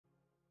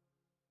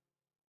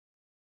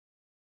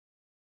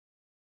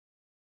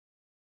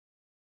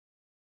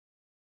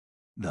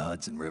The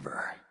Hudson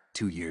River,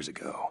 2 years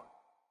ago.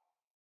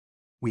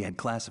 We had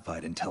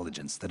classified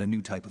intelligence that a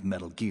new type of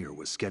metal gear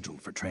was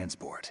scheduled for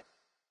transport.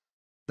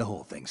 The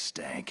whole thing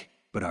stank,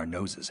 but our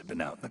noses had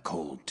been out in the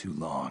cold too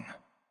long.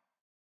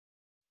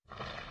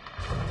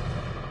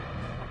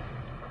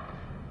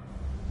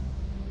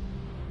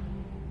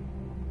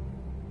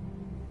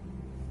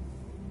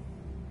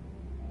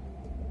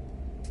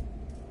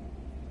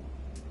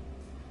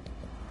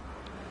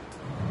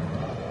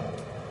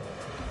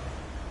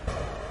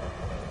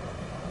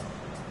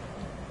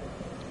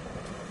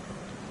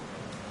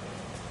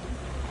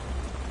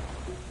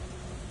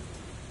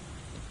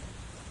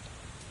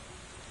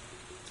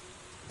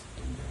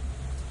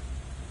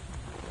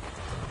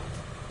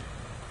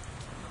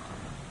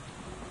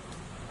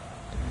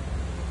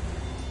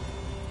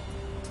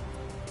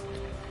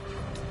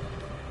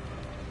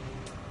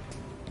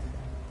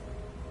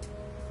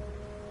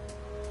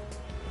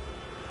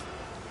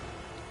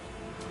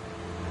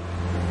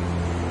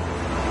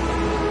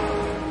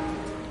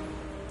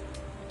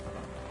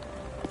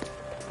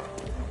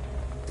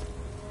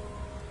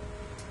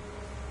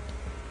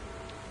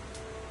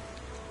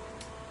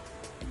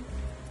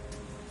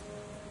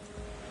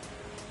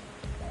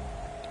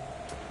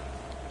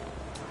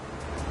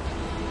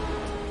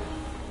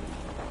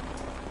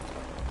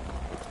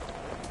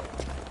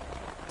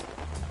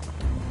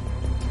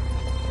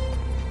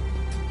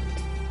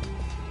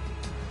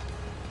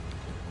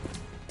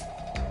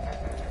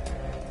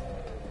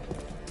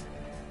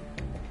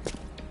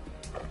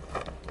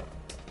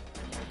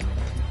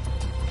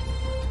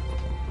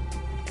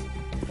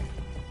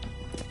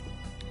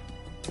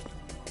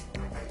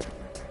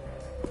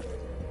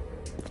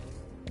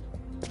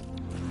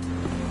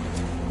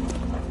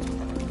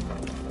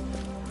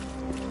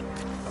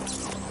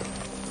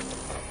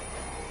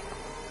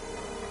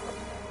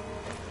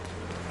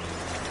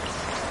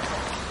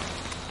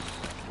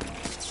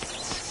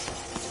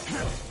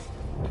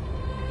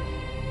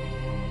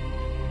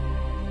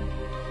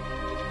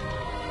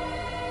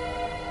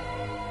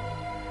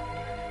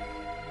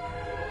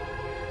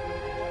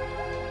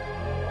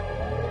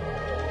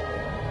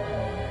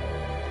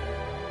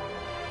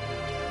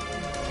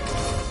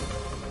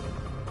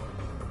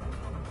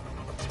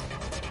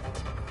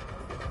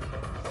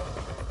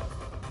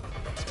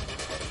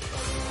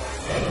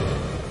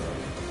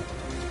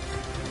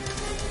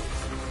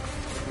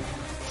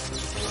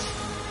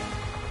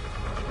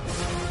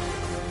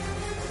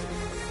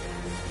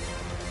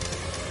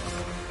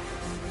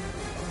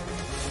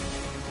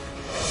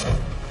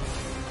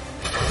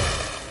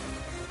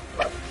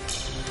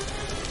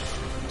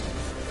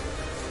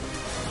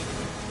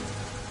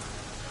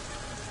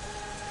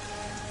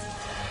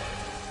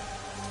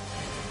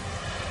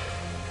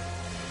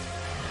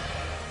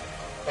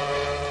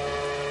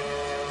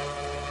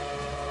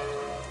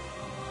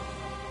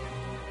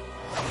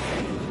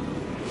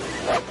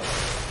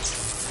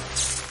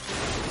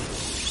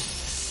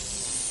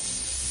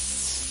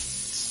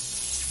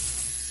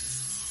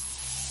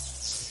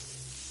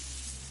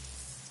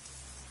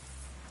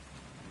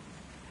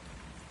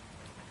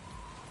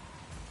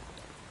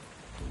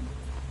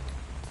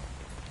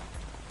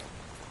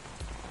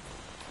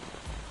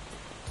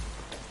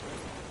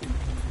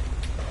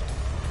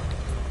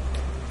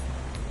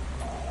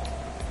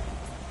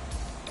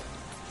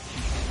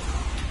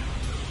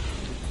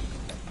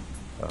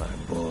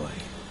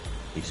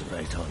 He's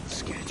right on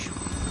schedule.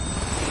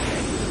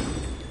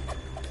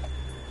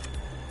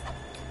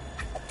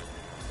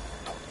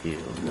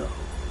 He'll know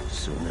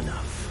soon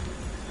enough.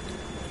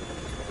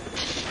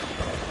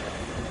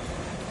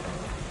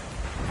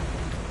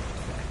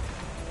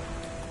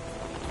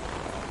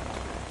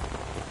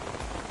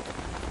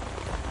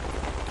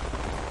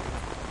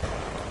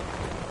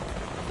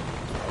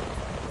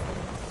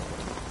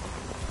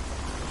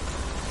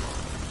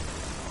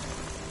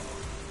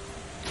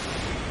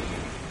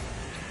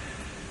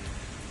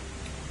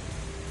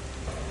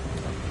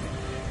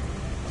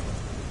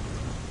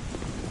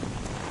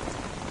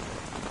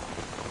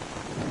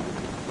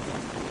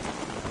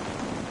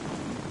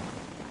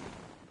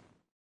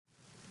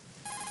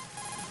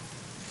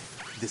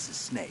 This is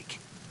Snake.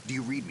 Do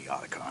you read me,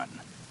 Otacon?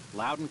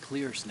 Loud and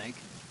clear, Snake.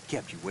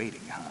 Kept you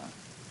waiting, huh?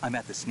 I'm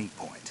at the sneak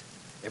point.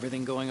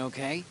 Everything going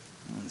okay?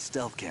 The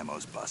stealth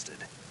camo's busted.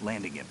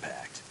 Landing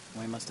impact.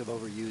 We must have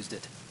overused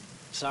it.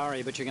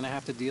 Sorry, but you're gonna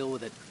have to deal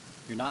with it.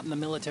 You're not in the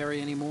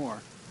military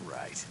anymore.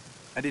 Right.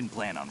 I didn't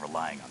plan on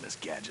relying on this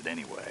gadget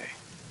anyway.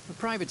 The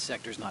private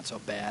sector's not so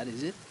bad,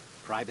 is it?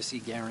 Privacy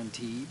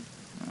guaranteed?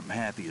 I'm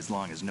happy as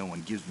long as no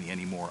one gives me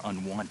any more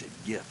unwanted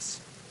gifts.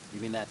 You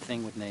mean that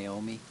thing with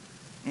Naomi?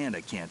 And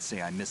I can't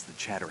say I miss the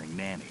chattering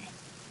nanny.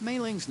 Mei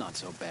Ling's not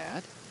so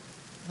bad.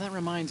 That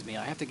reminds me,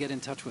 I have to get in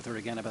touch with her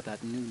again about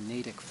that new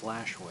Natick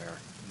flashware.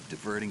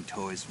 Diverting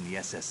toys from the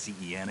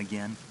SSCEN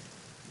again?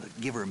 Look,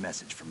 give her a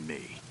message from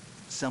me.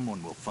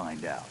 Someone will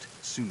find out,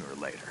 sooner or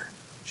later.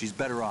 She's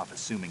better off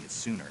assuming it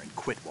sooner and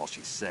quit while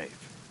she's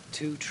safe.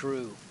 Too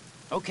true.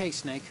 Okay,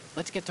 Snake,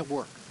 let's get to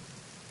work.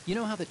 You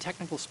know how the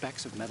technical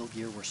specs of Metal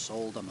Gear were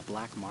sold on the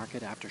black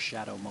market after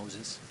Shadow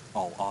Moses?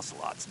 All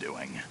Ocelot's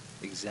doing.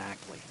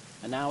 Exactly.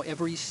 And now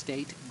every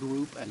state,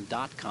 group, and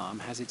 .com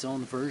has its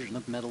own version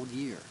of Metal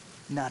Gear.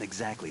 Not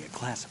exactly a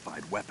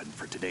classified weapon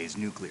for today's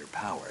nuclear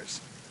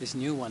powers. This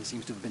new one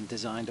seems to have been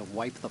designed to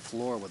wipe the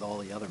floor with all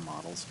the other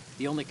models.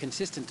 The only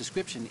consistent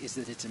description is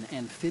that it's an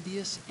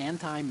amphibious,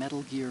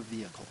 anti-Metal Gear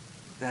vehicle.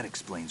 That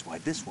explains why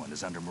this one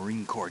is under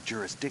Marine Corps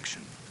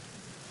jurisdiction.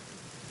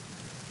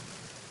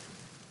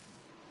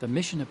 The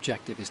mission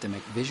objective is to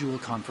make visual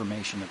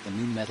confirmation of the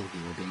new Metal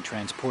Gear being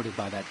transported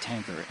by that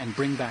tanker and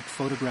bring back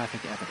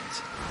photographic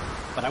evidence.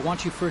 But I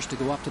want you first to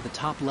go up to the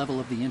top level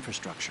of the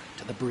infrastructure,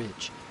 to the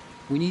bridge.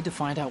 We need to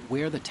find out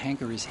where the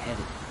tanker is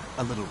headed.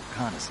 A little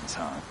reconnaissance,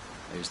 huh?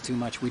 There's too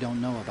much we don't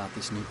know about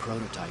this new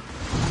prototype.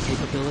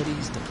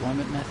 Capabilities,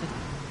 deployment method.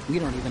 We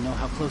don't even know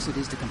how close it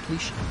is to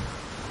completion.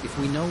 If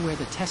we know where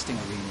the testing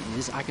arena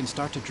is, I can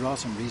start to draw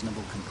some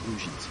reasonable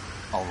conclusions.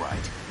 All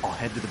right, I'll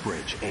head to the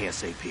bridge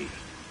ASAP.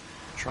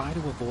 Try to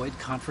avoid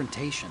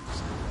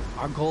confrontations.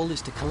 Our goal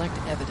is to collect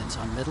evidence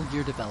on Metal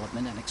Gear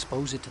development and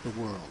expose it to the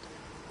world.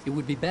 It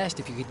would be best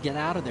if you could get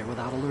out of there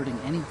without alerting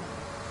anyone.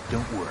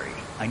 Don't worry,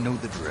 I know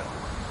the drill.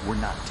 We're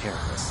not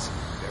terrorists.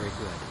 Very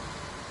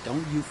good.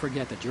 Don't you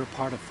forget that you're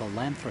part of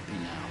Philanthropy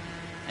now,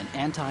 an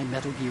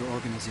anti-Metal Gear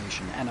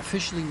organization and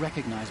officially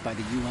recognized by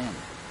the UN.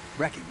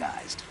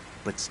 Recognized,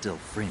 but still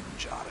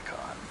fringe,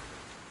 Otacon.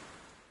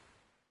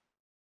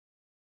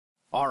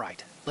 All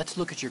right, let's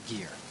look at your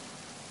gear.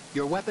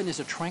 Your weapon is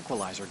a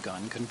tranquilizer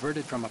gun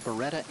converted from a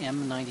Beretta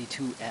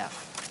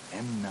M92F.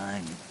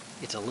 M9.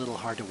 It's a little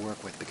hard to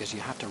work with because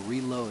you have to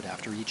reload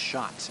after each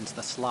shot since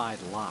the slide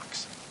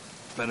locks.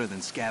 Better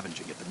than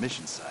scavenging at the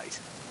mission site.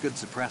 Good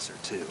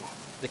suppressor, too.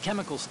 The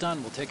chemical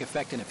stun will take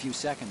effect in a few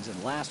seconds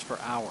and last for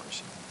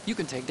hours. You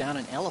can take down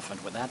an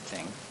elephant with that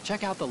thing.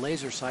 Check out the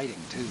laser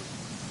sighting, too.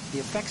 The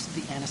effects of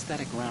the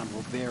anesthetic round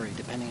will vary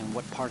depending on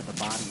what part of the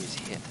body is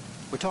hit.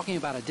 We're talking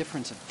about a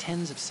difference of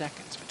tens of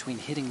seconds between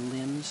hitting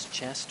limbs,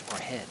 chest, or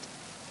head.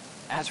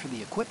 As for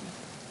the equipment...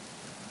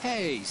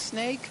 Hey,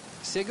 Snake!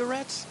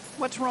 Cigarettes?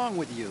 What's wrong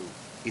with you?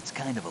 It's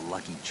kind of a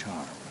lucky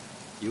charm.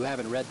 You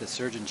haven't read the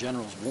Surgeon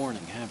General's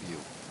warning, have you?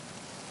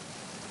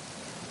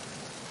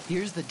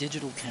 Here's the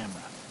digital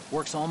camera.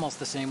 Works almost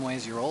the same way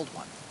as your old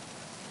one.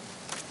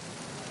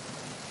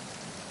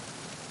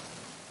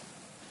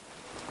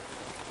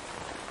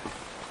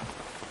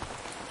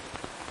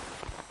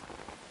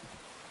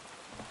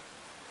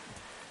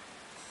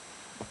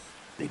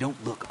 They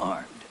don't look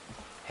armed.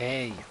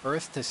 Hey,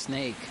 Earth to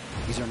Snake.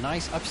 These are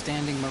nice,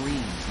 upstanding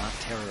Marines, not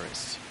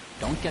terrorists.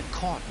 Don't get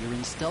caught. You're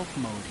in stealth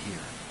mode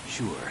here.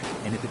 Sure,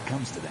 and if it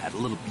comes to that, a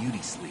little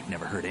beauty sleep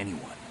never hurt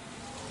anyone.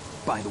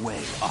 By the way,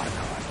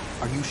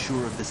 Otacon, are you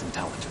sure of this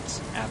intelligence?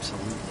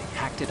 Absolutely.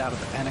 Hacked it out of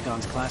the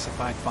Pentagon's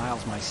classified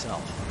files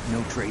myself.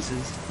 No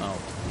traces?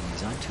 Oh,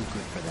 please, I'm too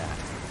good for that.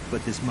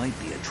 But this might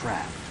be a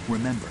trap.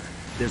 Remember,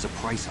 there's a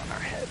price on our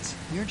heads.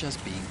 You're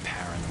just being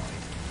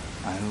paranoid.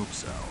 I hope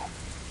so.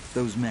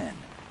 Those men,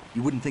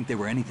 you wouldn't think they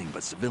were anything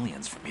but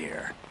civilians from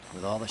here.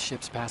 With all the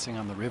ships passing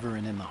on the river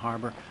and in the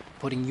harbor,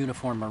 putting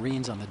uniformed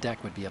Marines on the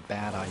deck would be a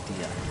bad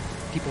idea.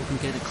 People can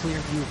get a clear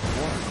view of the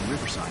water from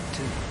Riverside,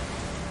 too.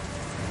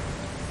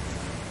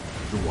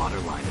 The water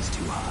line is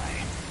too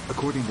high.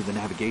 According to the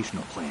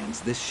navigational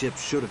plans, this ship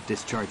should have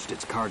discharged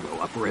its cargo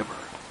upriver.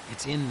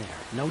 It's in there,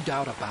 no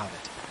doubt about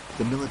it.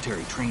 The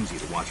military trains you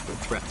to watch for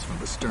threats from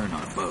the stern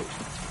on a boat.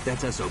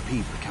 That's SOP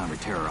for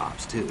counter-terror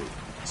ops, too.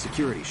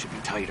 Security should be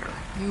tighter.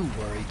 You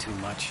worry too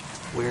much.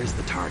 Where's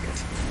the target?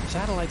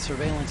 Satellite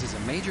surveillance is a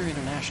major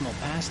international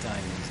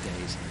pastime these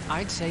days.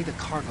 I'd say the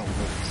cargo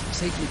holds,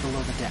 safely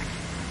below the deck.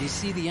 Do you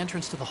see the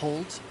entrance to the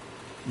holds?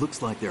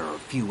 Looks like there are a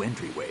few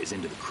entryways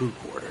into the crew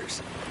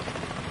quarters.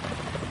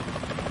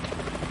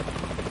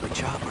 The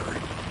chopper.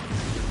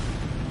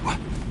 What?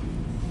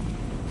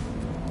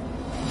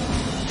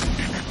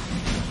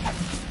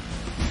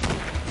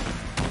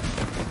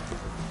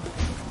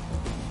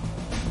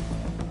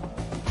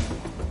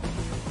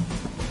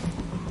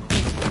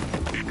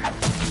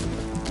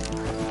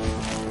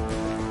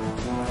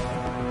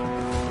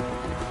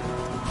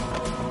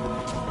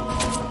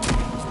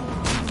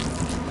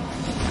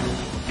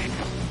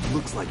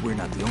 Looks like we're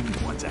not the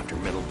only ones after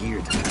Metal Gear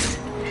tonight.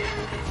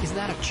 Is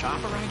that a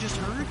chopper I just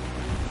heard?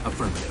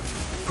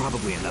 Affirmative.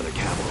 Probably another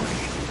cavalry.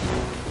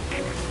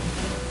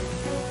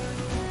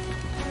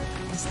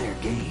 What's their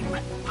game?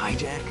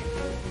 Hijack?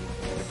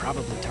 They're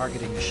probably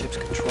targeting the ship's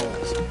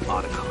controls.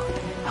 Otacon,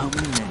 how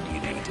many men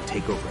do you need to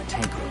take over a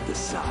tanker of this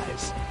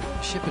size?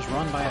 The ship is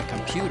run by a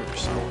computer,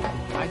 so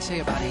I'd say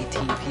about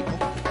 18 people.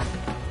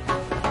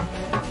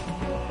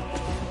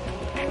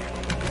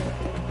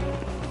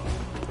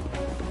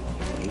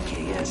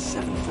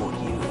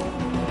 AKS-74U.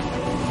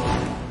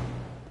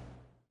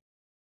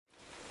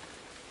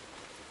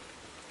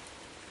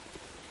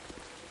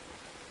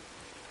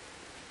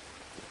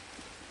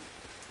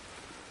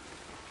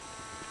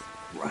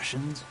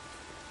 Russians?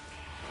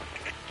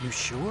 You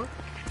sure?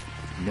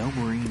 No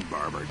Marine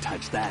barber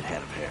touched that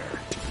head of hair.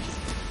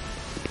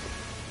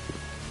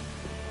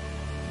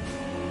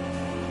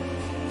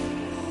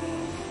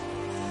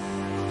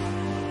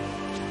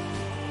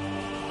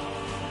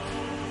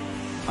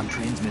 I'm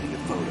transmitting a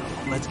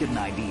photo. Let's get an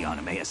ID on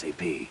him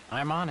ASAP.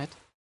 I'm on it.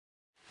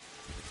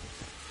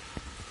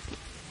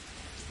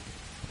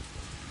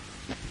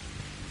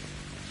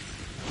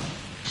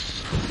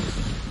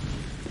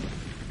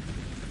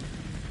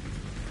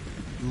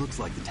 Looks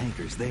like the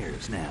tanker's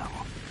theirs now.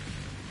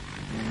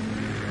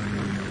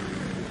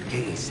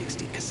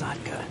 KA-60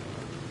 Kasatka.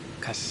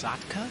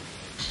 Kasatka?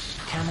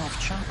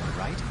 Kamov chopper,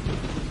 right?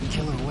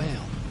 Killer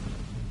whale.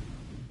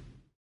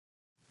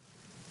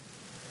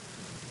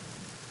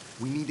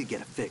 We need to get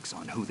a fix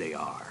on who they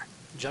are.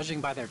 Judging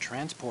by their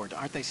transport,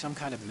 aren't they some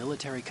kind of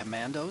military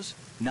commandos?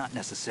 Not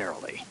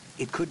necessarily.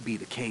 It could be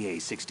the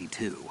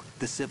KA-62,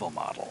 the civil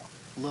model.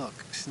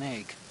 Look,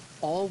 Snake,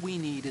 all we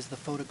need is the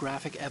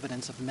photographic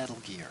evidence of Metal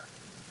Gear.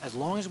 As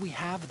long as we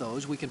have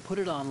those, we can put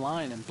it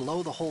online and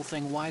blow the whole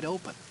thing wide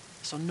open.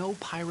 So no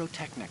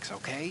pyrotechnics,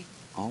 okay?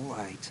 All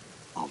right.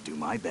 I'll do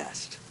my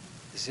best.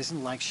 This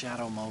isn't like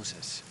Shadow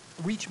Moses.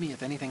 Reach me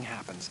if anything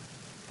happens.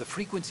 The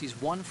frequency's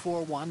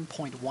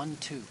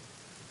 141.12.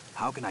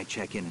 How can I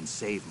check in and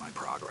save my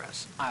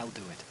progress? I'll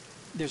do it.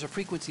 There's a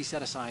frequency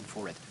set aside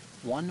for it.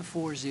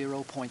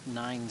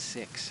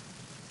 140.96.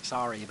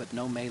 Sorry, but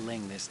no Mei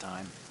Ling this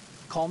time.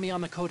 Call me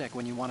on the codec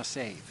when you want to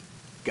save.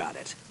 Got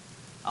it.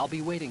 I'll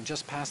be waiting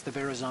just past the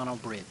Verrazano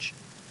Bridge.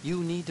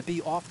 You need to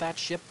be off that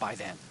ship by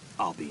then.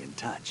 I'll be in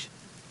touch.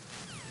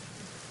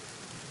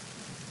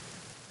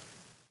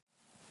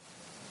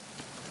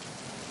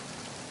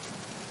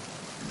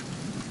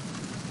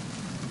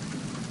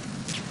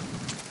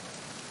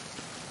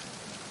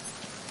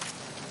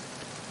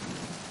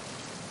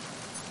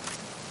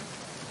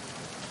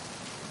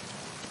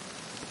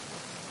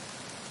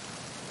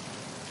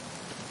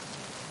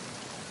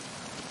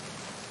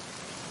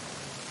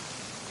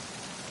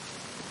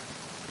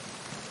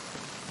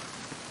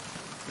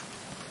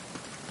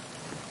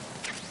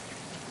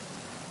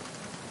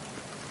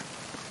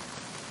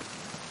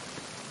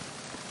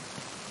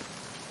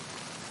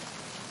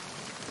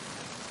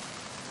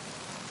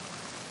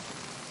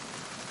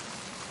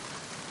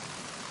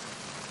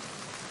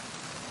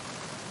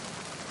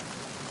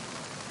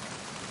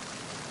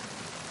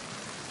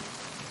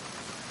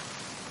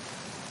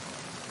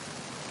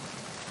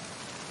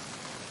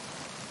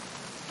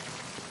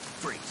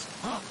 Freeze.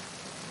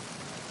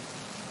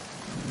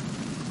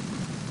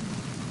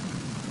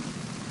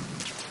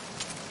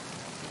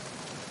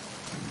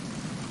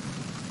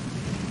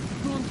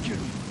 Don't kill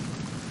me.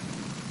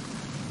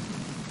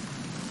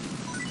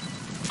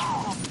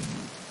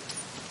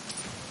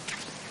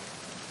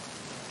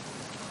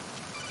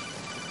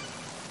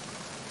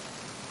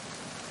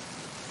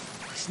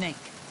 Snake,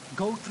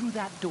 go through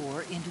that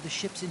door into the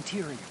ship's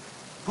interior.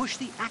 Push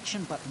the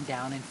action button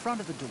down in front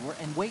of the door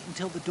and wait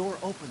until the door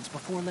opens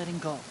before letting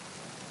go.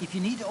 If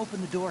you need to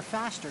open the door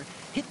faster,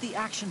 hit the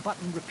action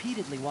button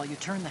repeatedly while you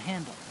turn the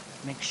handle.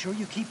 Make sure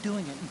you keep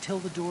doing it until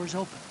the door's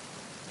open.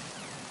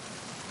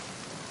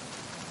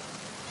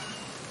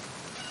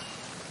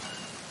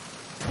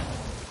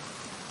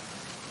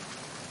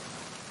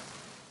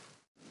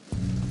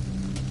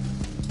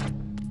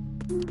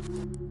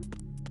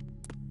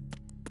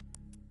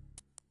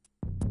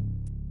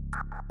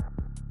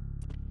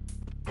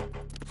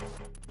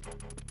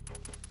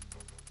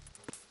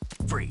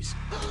 Freeze.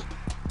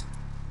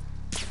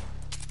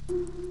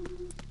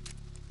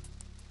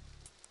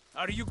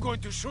 Are you going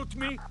to shoot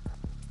me?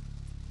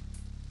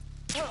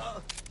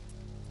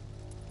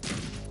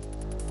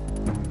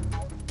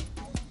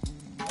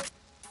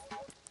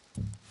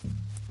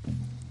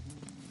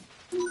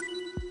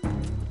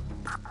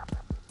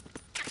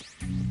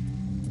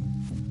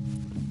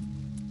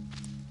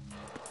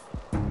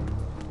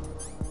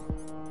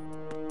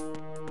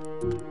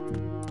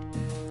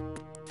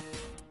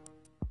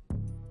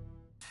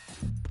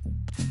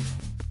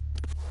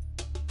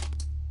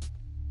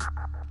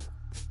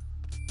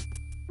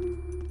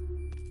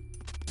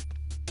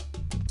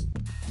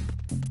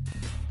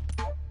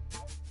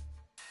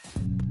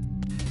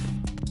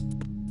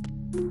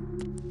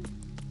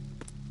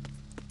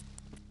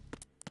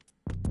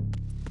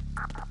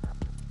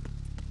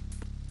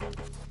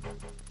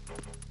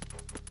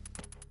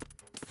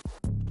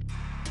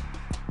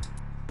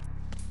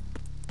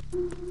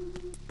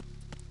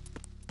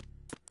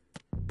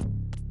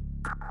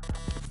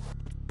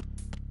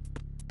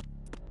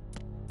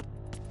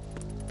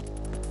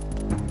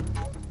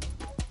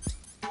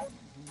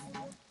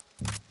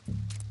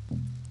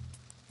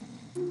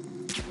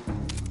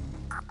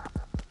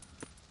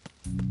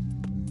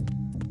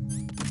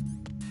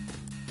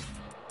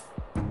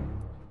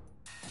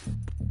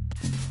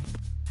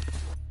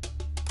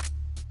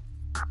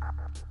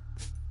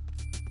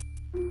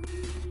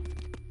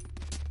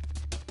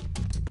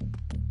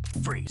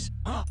 Freeze.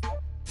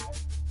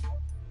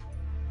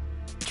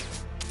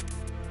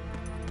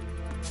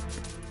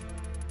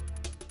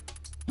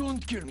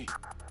 Don't kill me.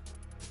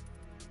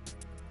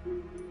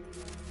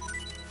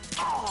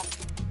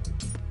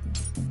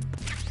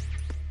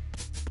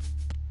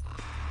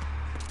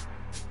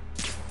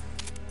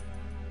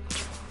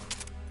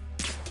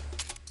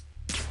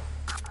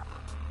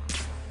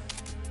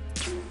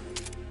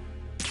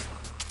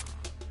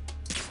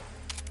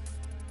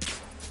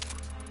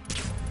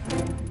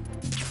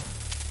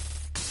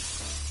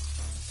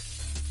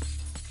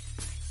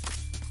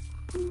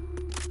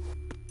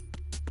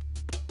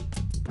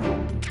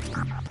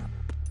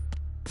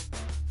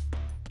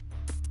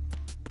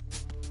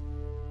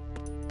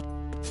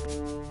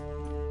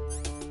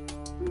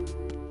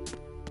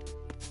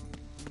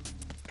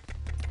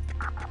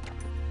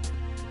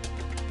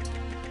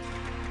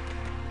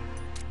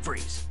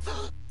 Freeze.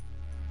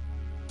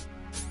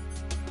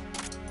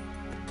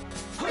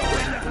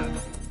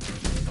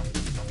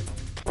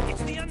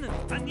 It's the enemy.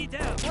 I need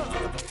help.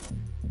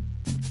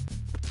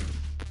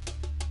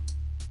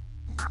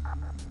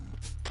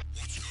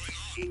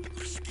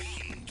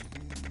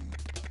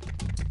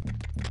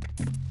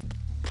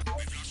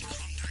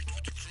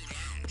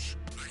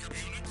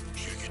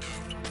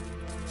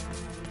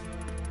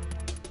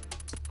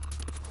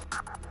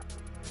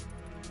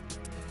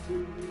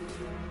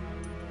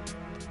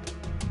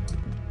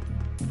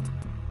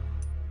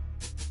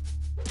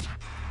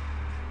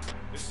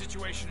 The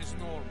situation is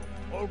normal.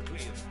 All clear.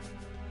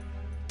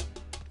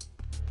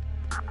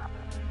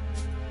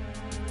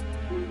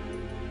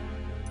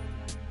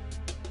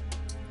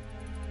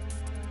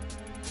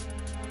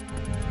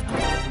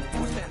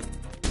 Who's there?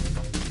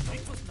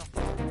 It was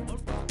nothing. All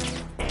good.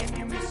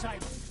 Enemy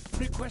sight.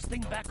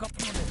 Requesting backup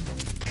unit.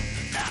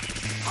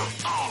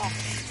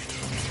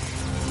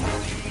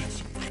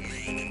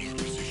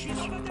 She's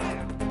over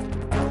there.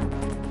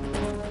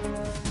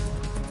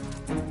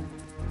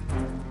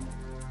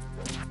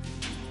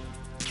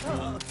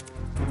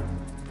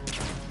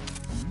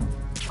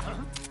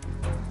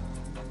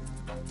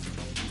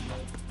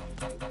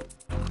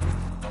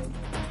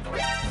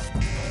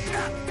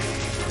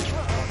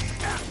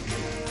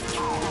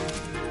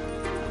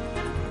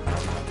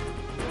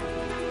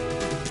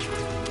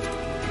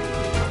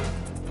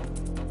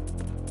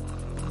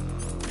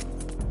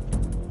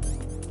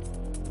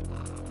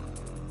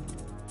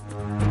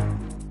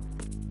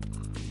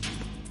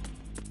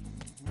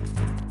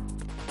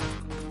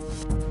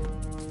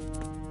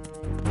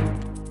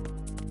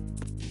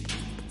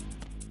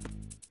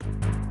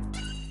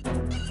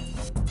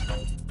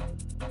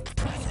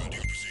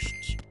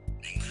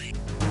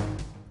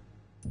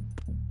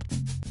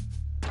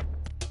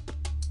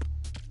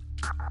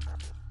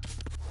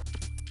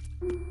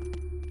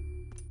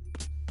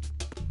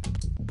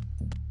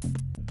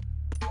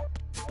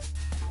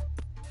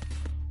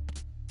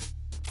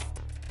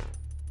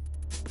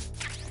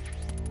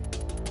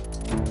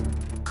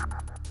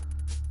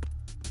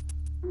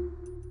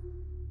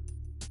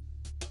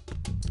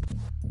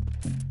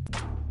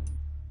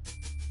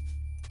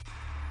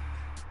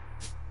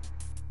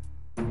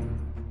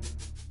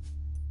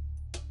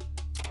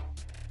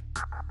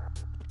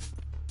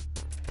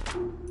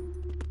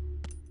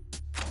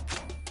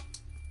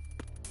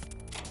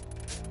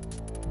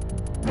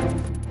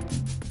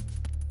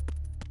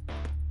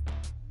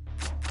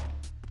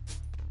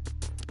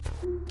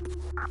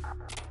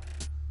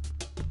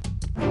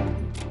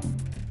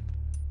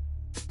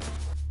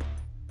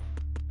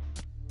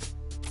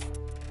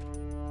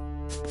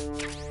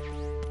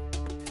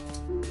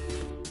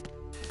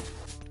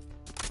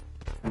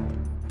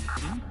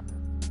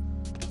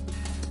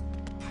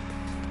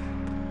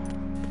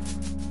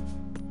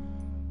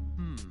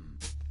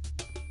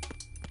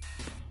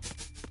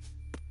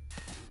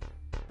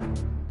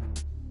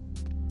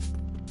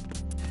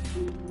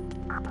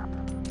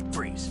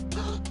 Freeze.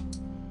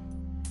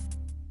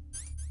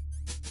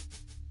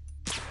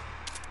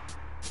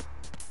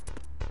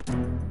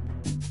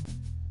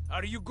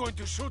 Are you going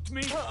to shoot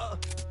me?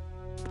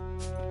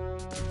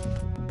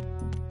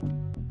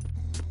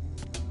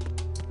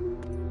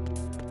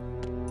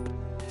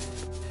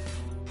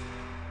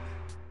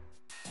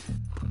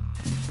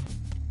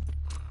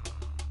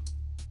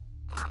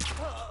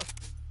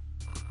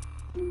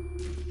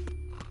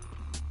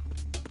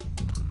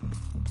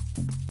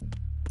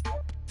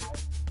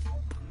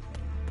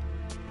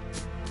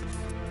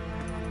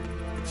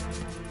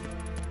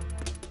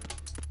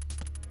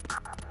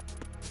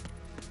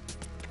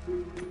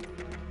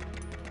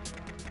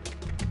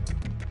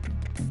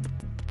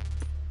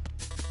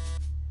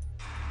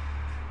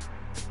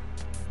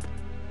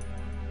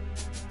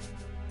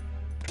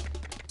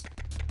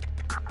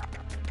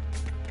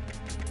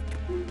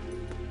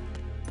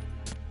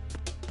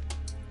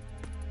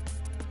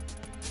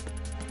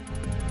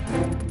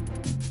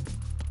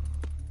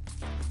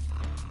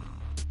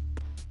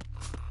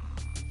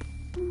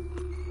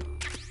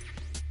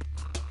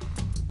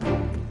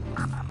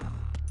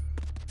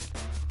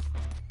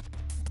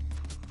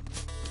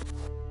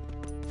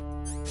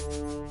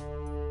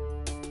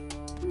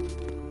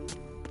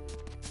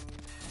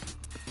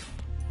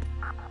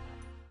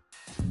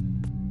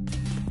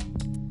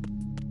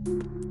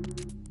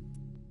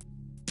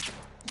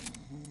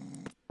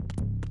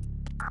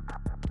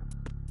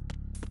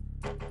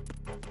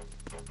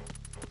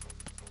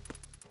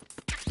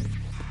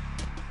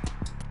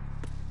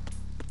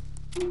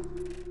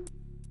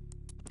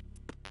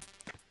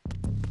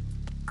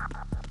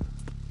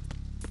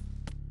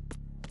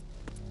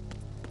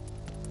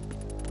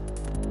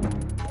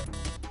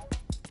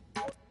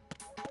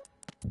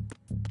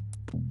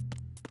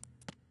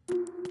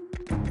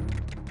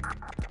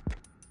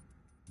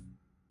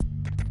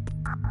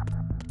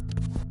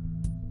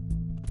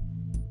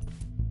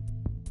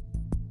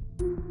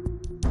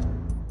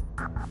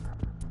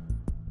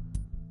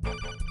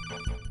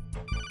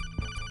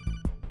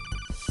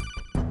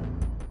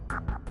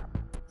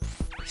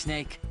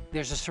 Snake,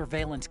 There's a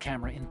surveillance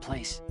camera in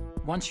place.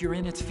 Once you're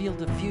in its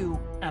field of view,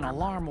 an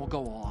alarm will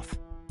go off.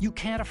 You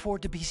can't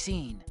afford to be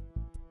seen.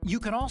 You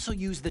can also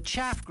use the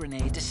chaff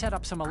grenade to set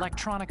up some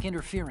electronic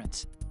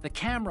interference. The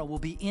camera will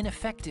be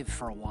ineffective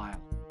for a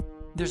while.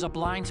 There's a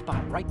blind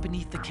spot right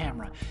beneath the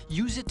camera.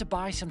 Use it to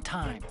buy some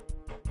time.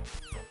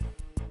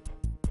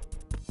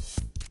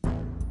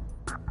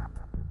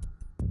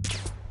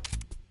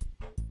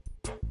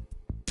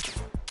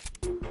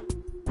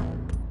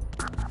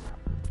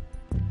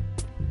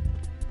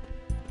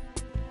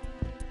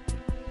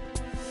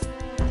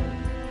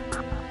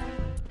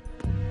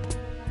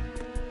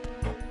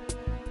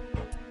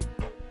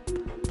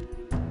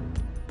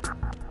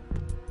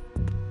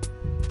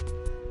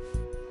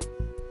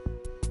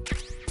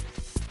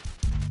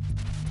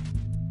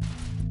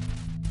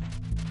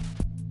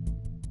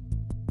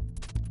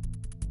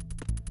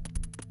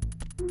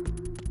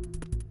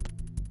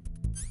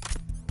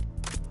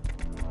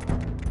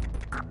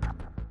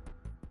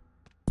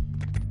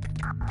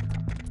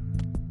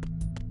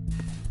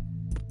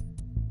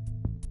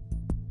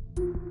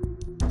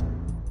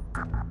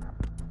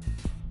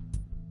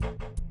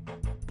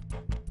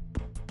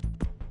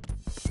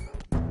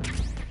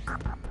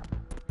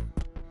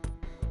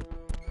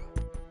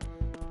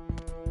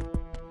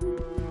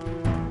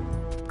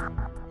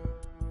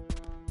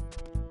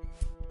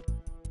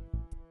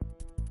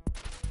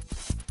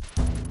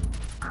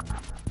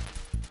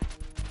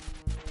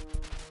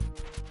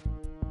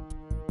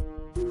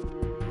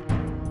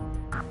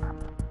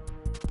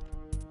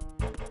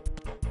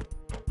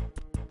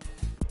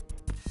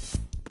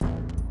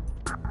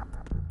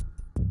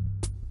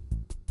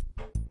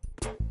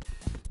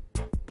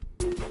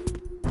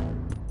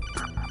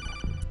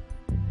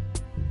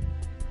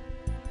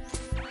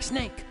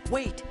 Snake,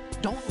 wait!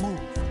 Don't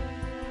move!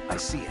 I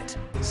see it.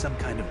 Some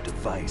kind of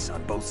device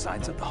on both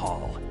sides of the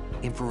hall.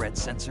 Infrared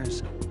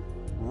sensors?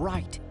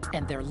 Right,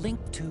 and they're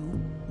linked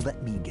to...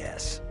 Let me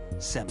guess.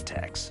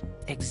 Semtex.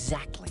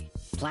 Exactly.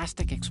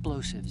 Plastic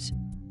explosives.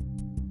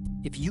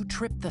 If you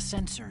trip the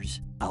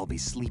sensors... I'll be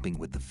sleeping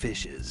with the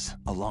fishes,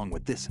 along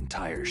with this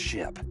entire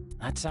ship.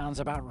 That sounds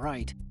about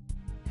right.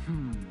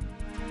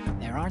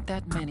 There aren't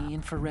that many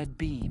infrared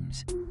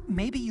beams.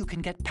 Maybe you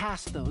can get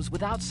past those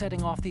without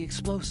setting off the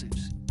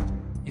explosives.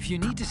 If you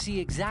need to see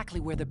exactly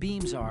where the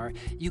beams are,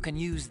 you can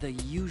use the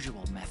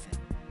usual method.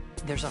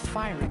 There's a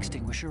fire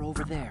extinguisher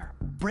over there.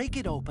 Break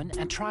it open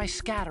and try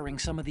scattering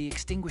some of the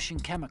extinguishing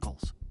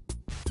chemicals.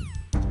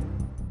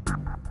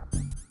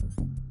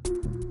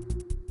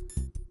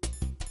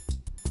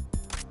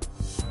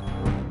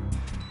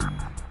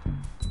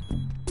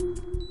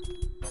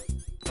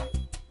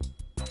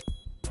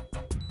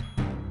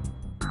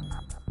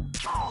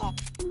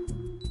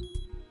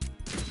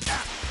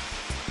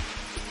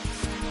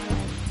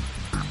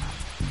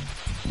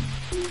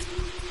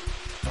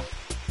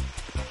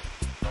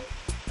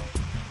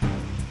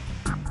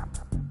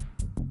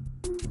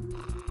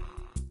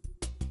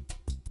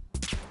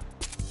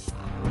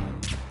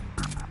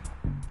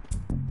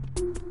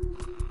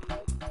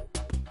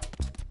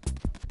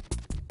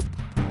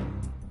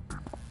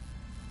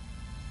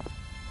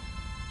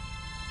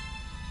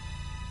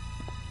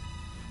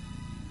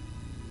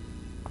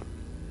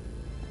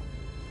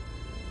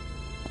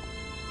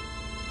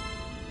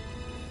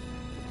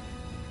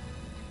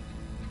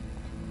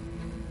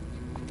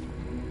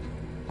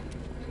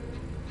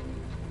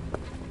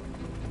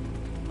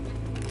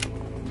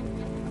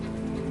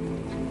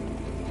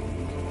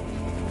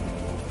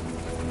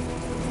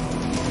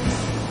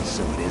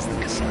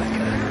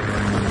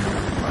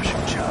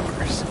 Russian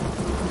choppers.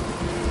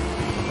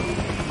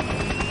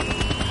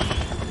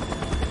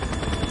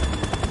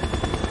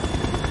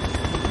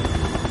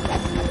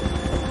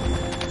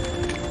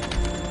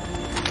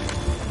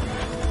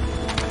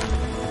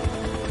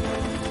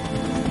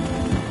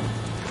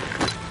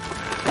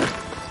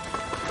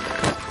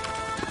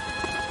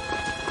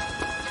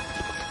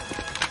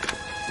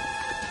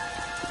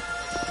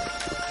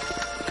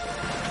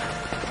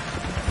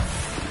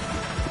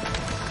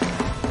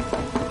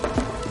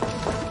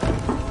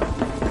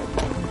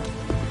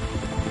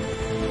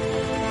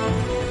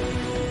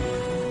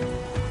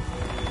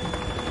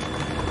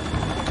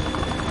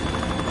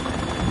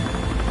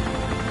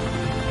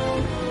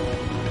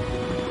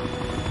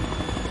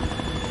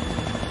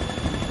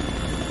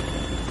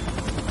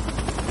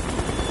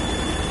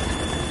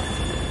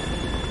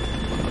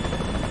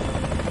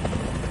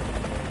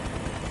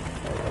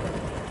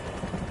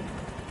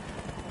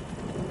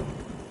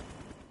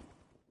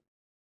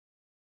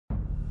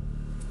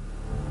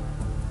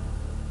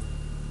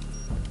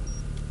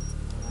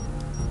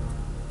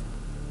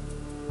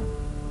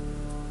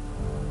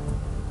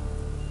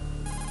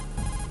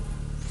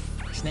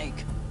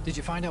 Snake, did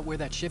you find out where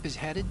that ship is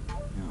headed?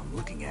 I'm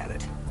looking at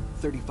it.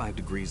 35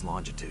 degrees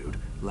longitude,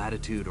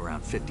 latitude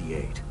around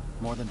 58.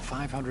 More than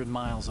 500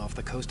 miles off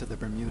the coast of the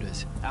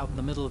Bermudas, out in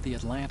the middle of the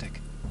Atlantic.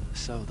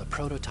 So the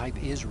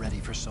prototype is ready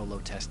for solo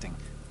testing.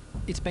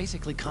 It's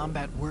basically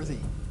combat worthy.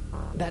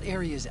 That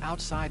area is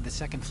outside the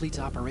Second Fleet's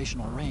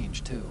operational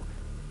range, too.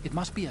 It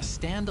must be a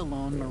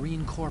standalone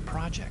Marine Corps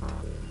project,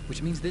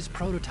 which means this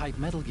prototype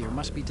Metal Gear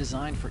must be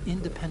designed for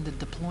independent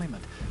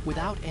deployment,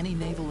 without any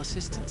naval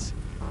assistance.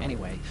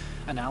 Anyway,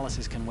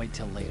 analysis can wait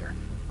till later.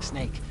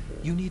 Snake,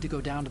 you need to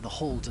go down to the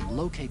holds and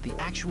locate the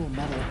actual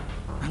metal...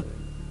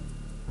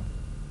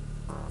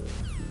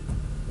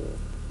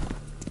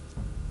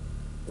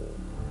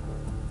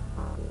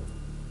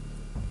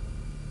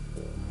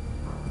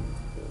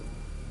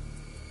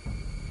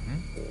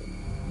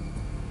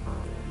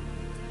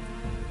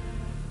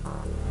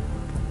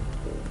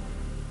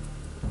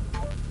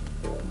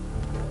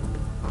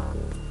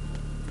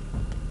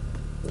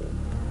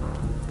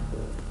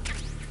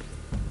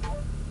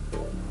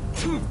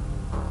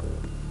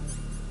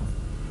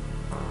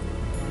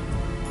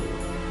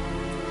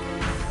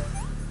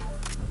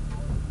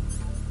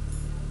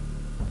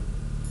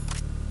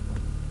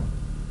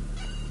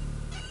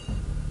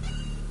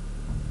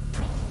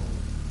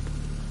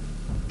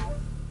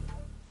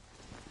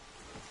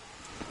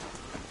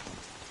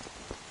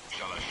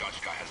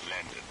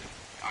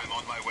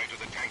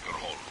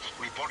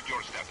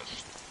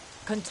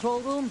 Control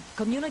room,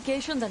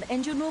 communications, and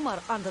engine room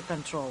are under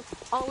control.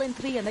 All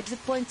entry and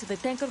exit points to the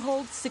tanker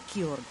hold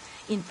secured.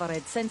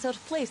 Infrared sensors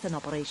placed and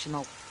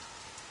operational.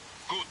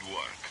 Good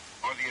work.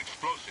 Are the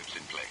explosives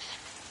in place?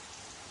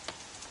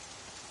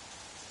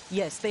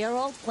 Yes, they are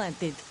all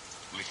planted.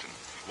 Listen,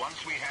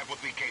 once we have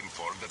what we came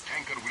for, the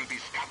tanker will be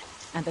scuttled.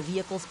 And the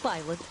vehicle's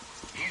pilot?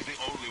 He's the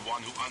only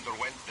one who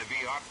underwent the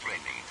VR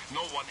training.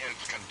 No one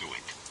else can do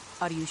it.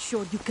 Are you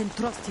sure you can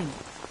trust him?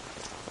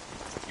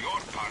 Your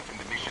part in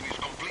the mission is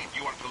complete.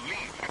 You are to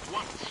leave at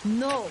once.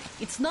 No,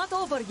 it's not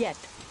over yet.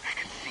 I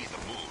can see the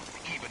moon,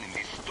 even in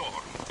this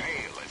storm,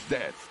 pale as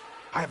death.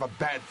 I have a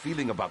bad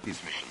feeling about this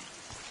mission.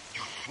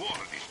 You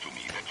swore this to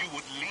me, that you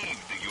would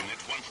leave the unit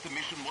once the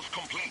mission was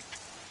complete.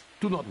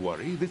 Do not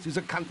worry, this is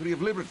a country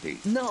of liberty.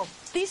 No,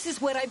 this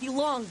is where I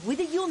belong, with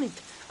the unit.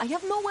 I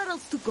have nowhere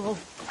else to go.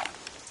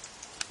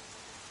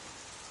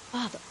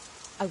 Father,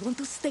 I want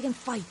to stay and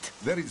fight.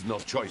 There is no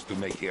choice to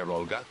make here,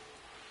 Olga.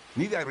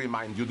 Need I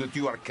remind you that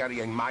you are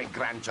carrying my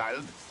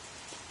grandchild?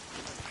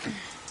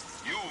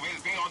 You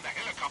will be on the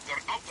helicopter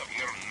out of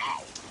here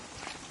now.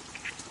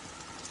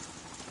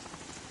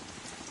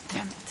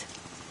 Damn it.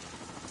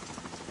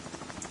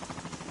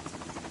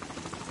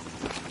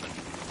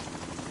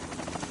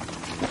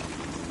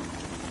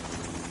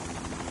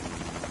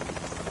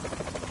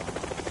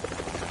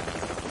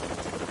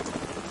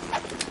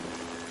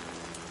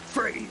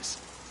 Freeze!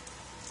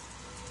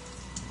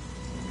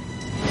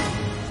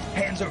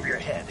 Hands over your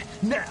head,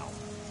 now!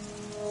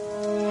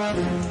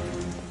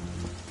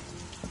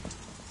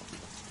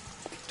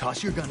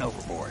 Toss your gun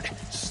overboard,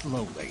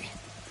 slowly.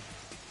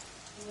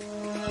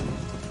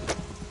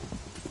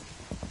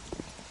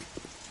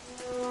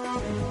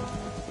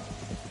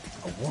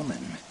 A woman.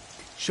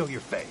 Show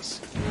your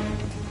face.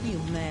 You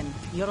men,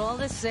 you're all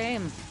the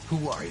same.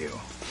 Who are you?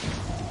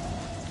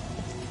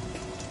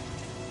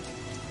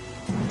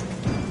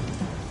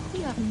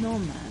 We are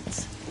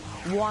nomads.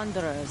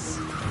 Wanderers.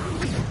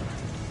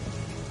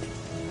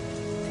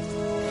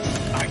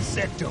 I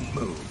said don't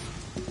move.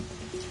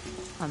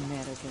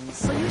 Americans.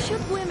 So you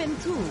shoot women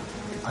too.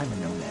 I'm a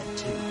nomad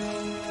too.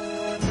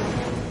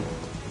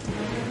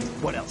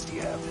 What else do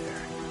you have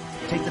there?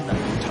 Take the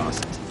knife and toss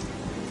it.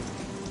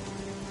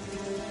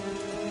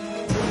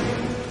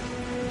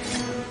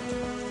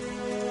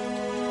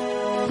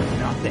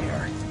 Not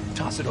there.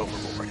 Toss it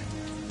overboard.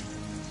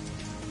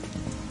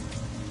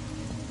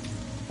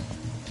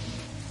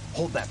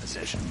 Hold that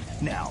position.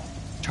 Now,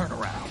 turn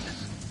around.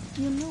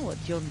 You know what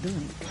you're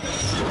doing.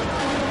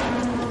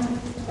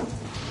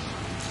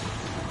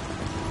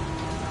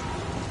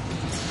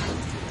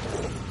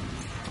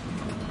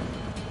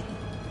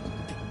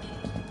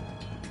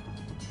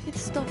 It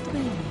stopped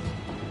raining.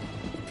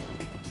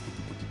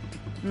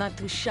 Not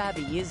too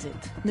shabby, is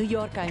it? New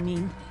York, I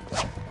mean.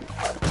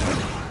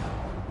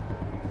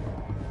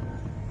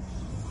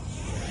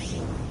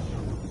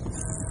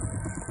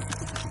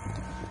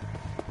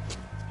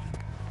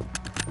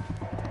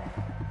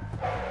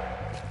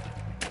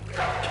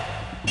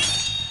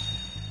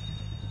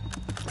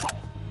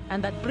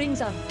 And that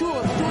brings our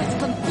tour to its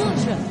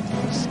conclusion.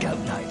 Scout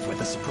knife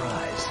with a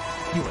surprise.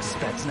 You a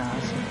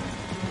Spetsnaz?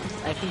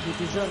 I think you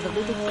deserve a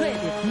little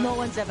credit. No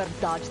one's ever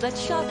dodged that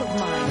shot of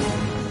mine.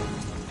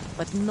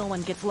 But no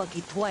one gets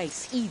lucky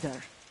twice, either.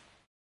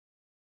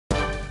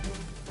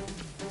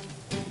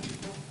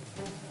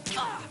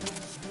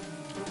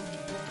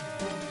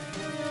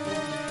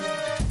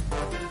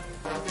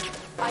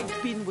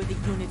 I've been with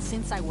the unit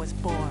since I was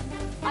born.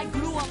 I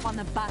grew up on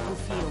the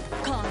battlefield.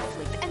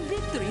 Conflict and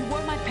victory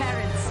were my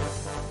parents.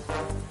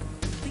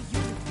 The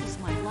unit is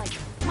my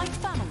life, my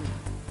family.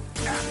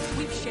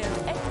 We've shared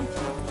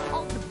everything,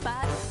 all the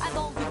bad and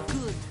all the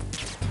good.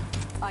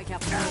 I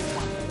have no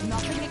one,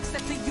 nothing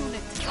except the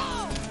unit.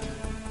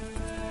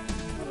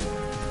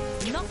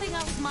 Nothing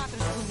else matters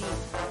to me.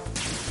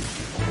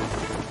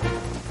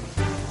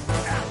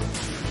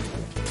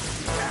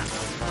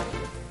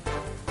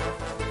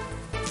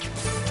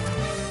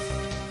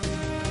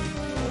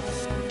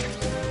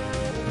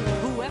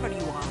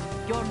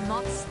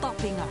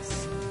 stopping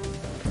us.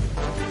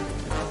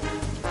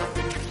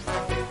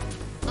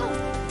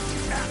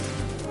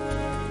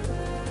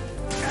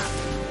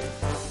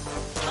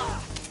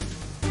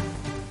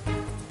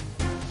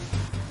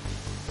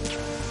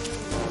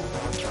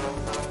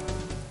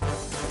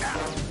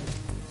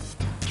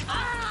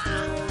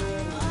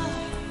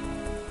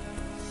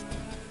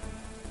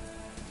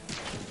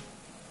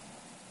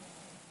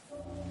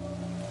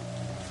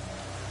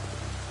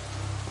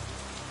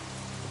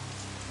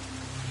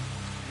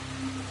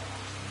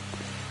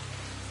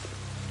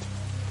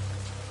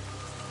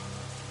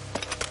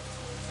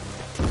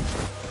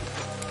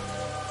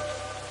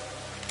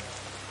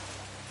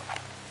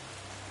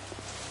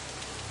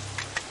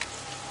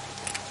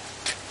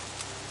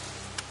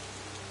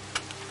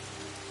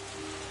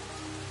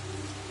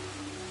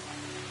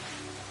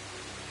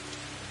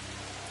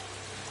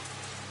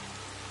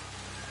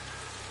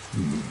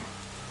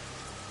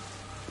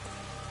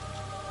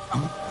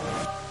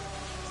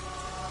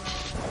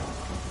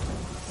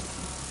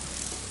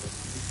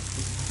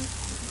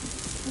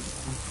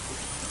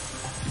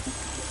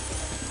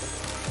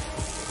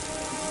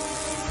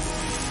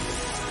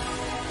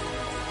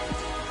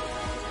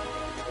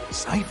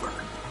 Cipher?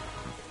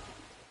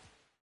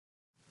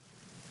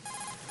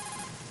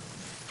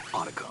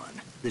 Otacon,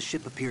 the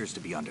ship appears to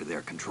be under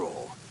their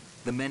control.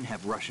 The men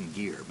have Russian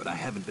gear, but I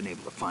haven't been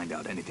able to find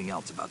out anything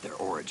else about their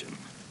origin.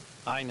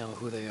 I know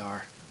who they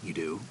are. You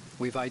do?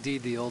 We've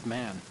ID'd the old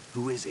man,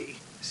 Who is he?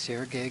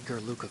 Sergei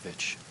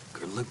Gerlukovich.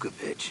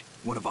 Gerlukovich,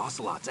 one of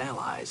Ocelot's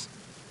allies.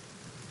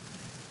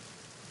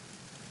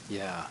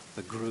 Yeah,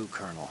 the GRU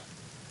colonel.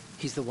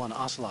 He's the one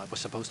Ocelot was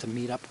supposed to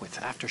meet up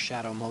with after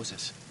Shadow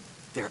Moses.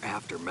 They're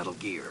after Metal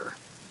Gear.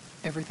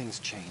 Everything's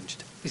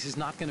changed. This is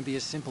not going to be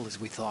as simple as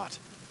we thought.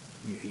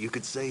 You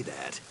could say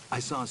that. I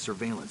saw a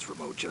surveillance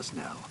remote just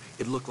now.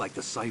 It looked like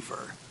the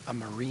Cipher. A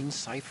Marine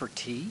Cipher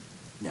T?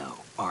 No,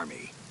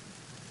 Army.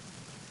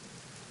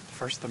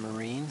 First the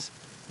Marines,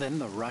 then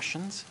the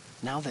Russians,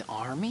 now the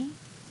Army?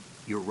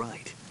 You're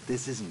right.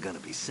 This isn't gonna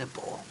be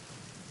simple.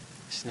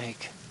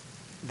 Snake,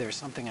 there's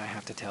something I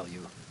have to tell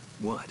you.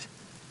 What?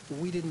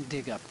 We didn't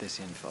dig up this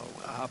info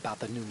about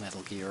the new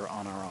Metal Gear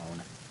on our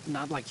own.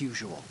 Not like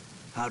usual.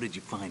 How did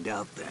you find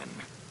out then?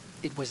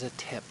 It was a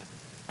tip.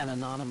 An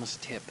anonymous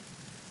tip.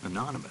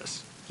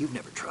 Anonymous? You've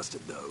never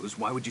trusted those.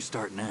 Why would you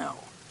start now?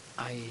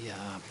 I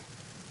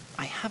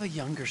have a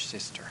younger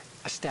sister,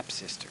 a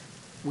stepsister.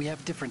 We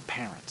have different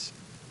parents.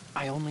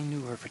 I only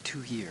knew her for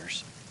 2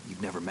 years.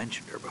 You've never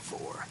mentioned her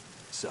before.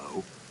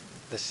 So?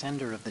 The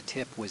sender of the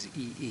tip was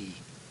EE.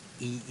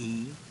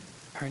 EE?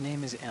 Her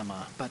name is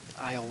Emma, but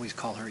I always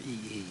call her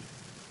EE.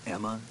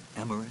 Emma?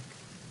 Emmerich?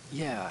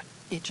 Yeah,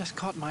 it just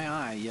caught my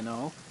eye, you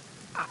know?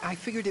 I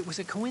figured it was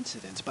a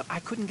coincidence, but I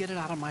couldn't get it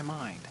out of my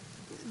mind.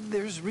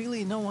 There's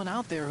really no one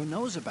out there who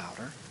knows about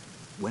her.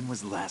 When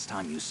was the last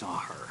time you saw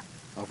her?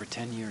 Over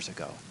 10 years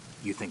ago.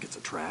 You think it's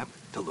a trap?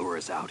 To lure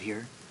us out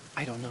here?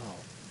 I don't know.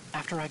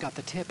 After I got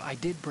the tip, I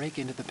did break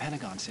into the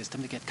Pentagon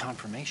system to get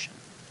confirmation.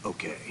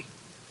 Okay.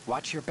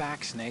 Watch your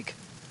back, Snake.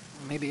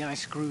 Maybe I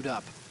screwed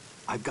up.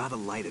 I've got a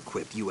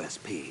light-equipped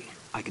USP.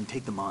 I can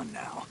take them on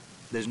now.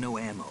 There's no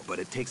ammo, but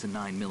it takes a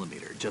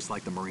 9mm, just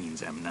like the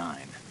Marines' M9.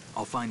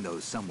 I'll find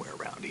those somewhere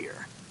around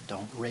here.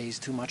 Don't raise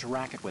too much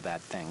racket with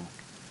that thing.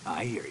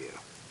 I hear you.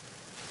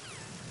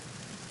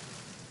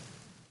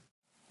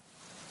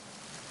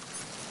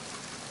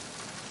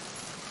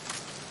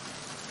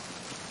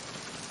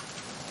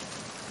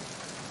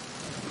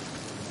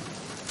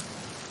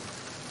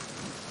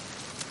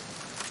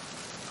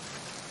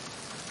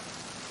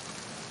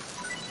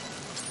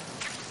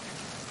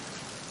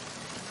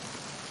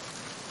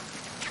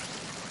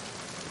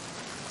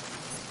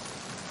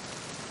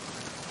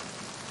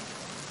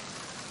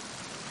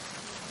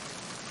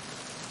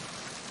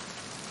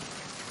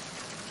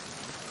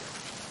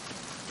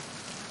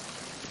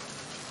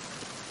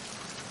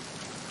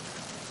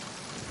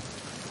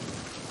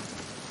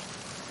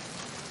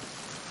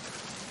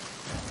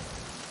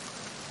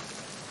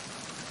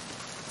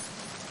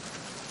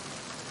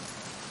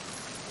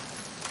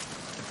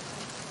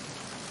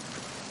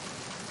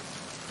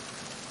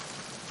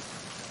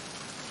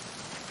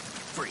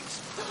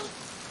 Freeze.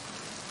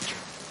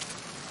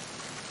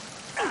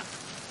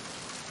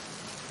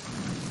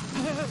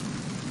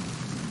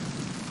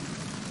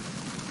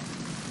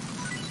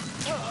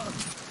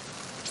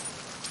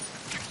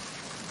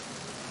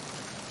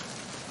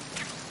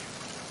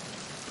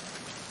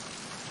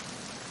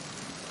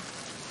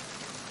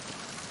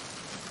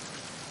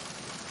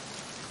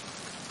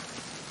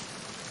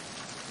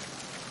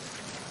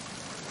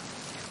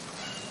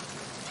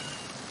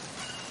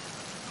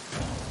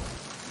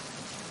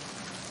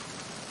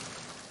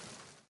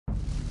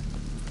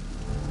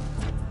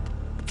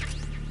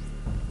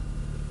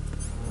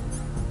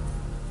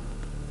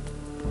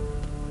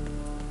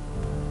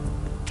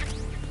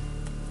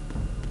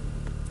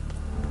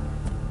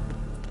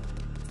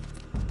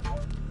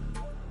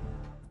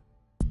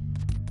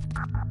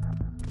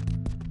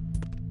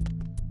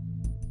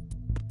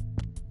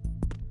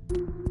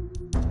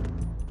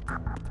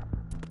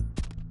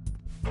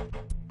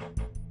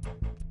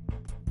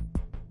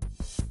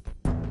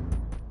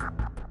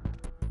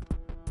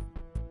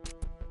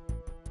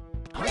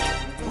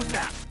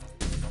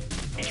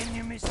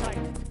 Enemy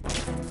sighted.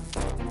 What's going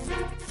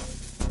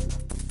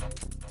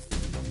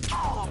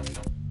on? Respond.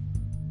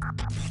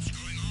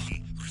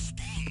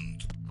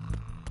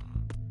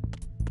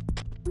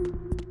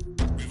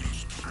 We've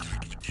lost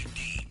contact with DD.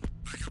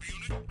 Backup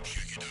unit,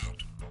 check it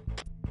out.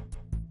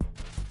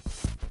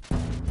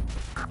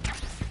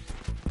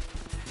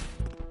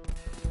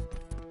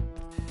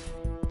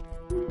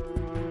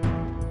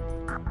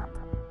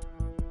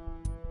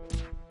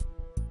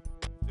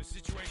 The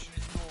situation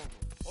is normal.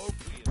 All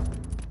clear.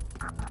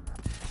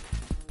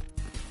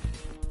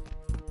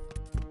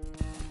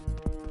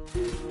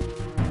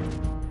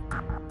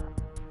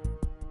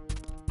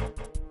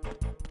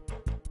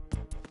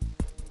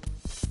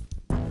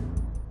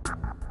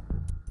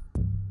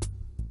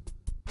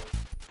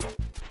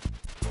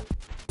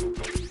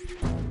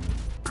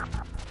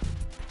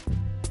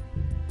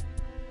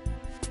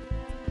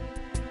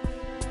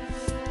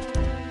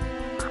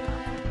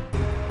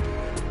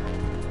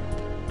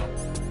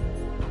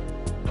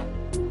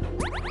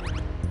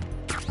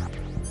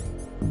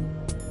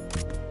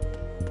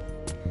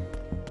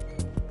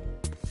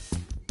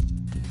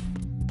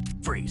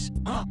 Freeze.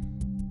 Huh?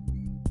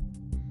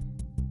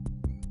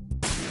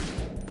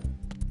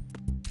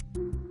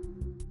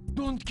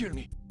 Don't kill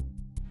me.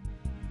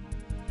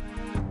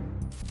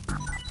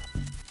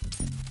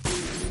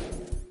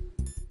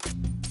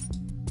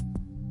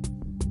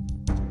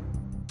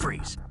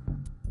 Freeze.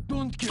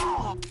 Don't kill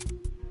me.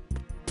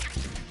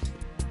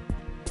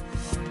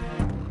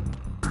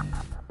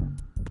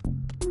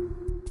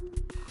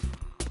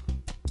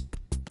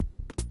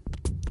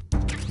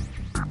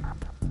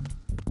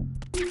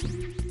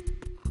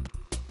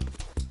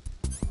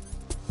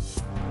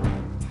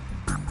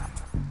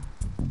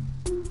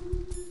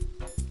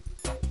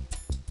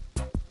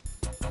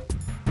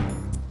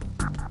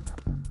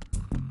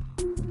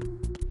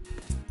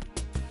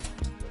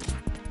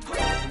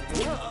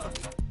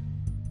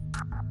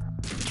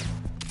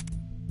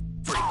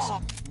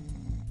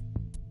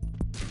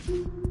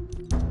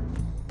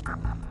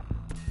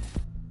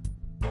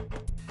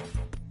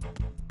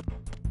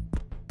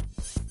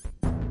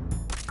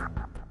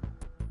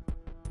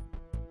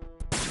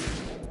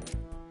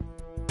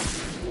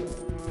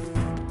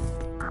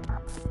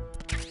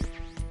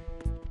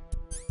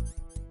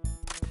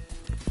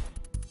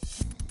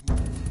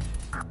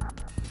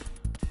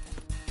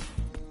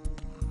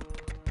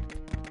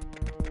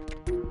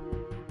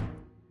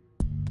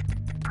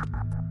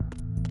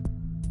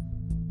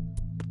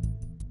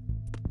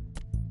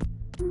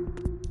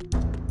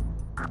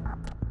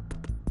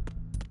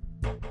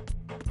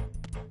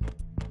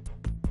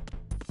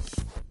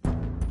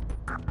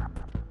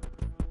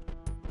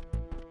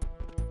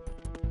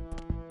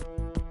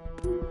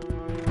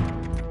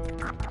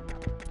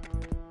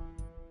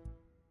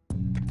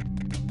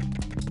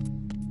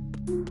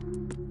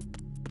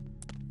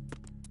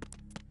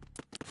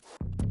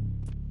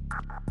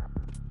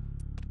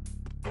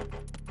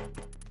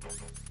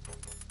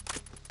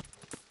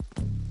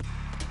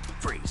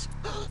 Freeze.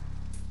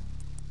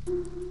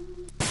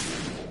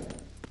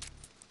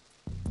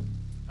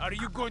 Are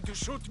you going to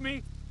shoot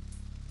me?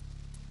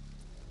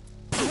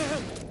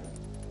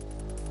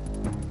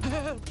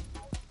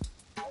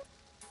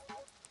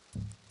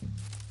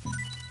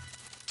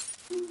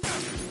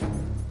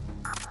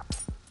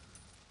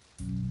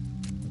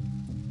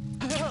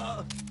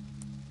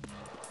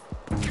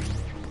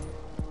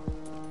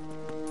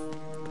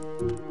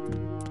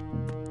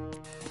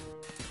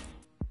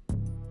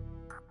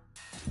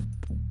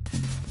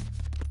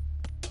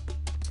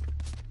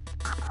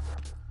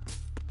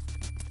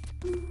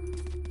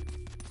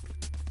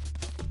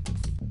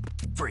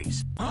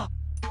 Freeze. Huh?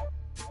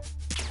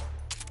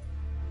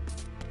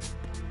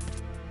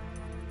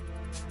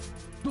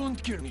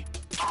 Don't kill me.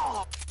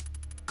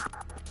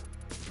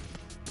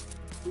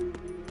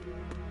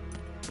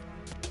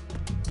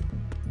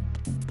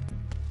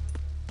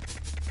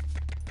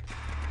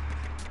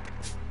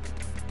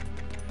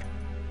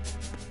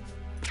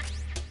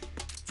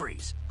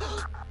 Freeze.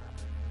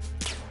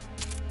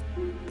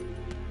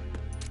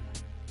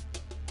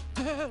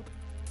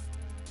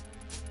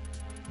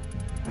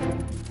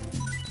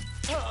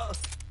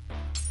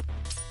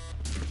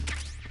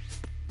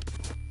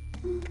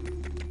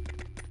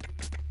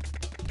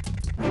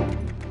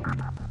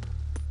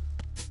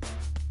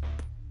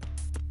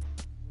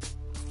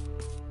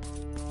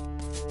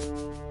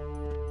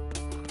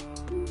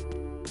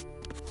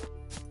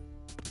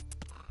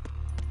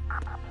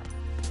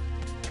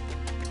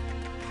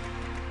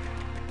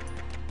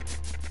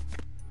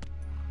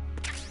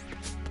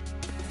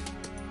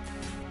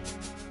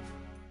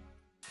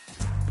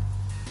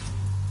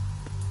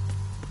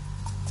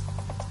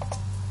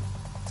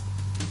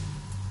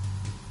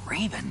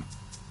 Raven.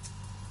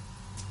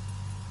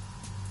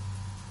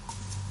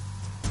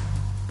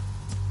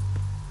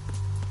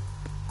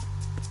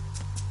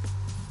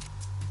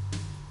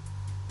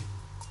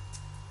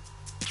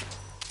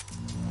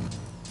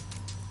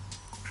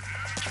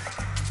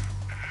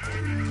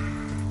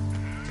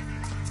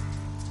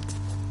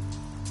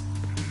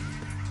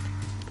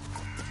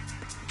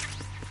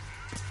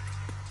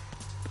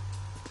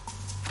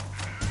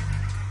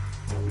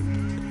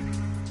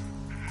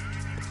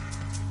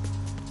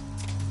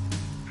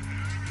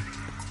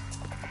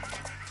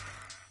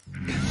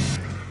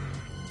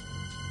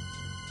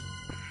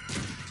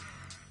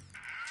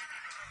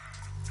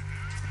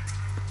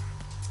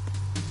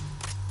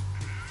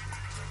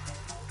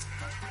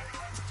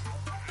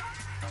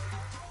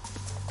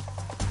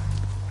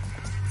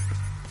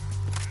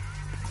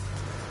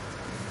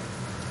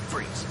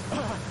 Freeze!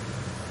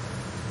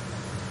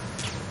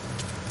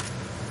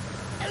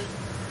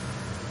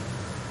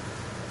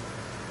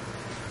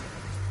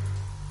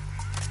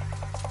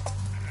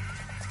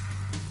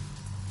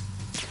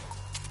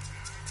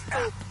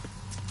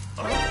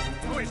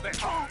 Who is there?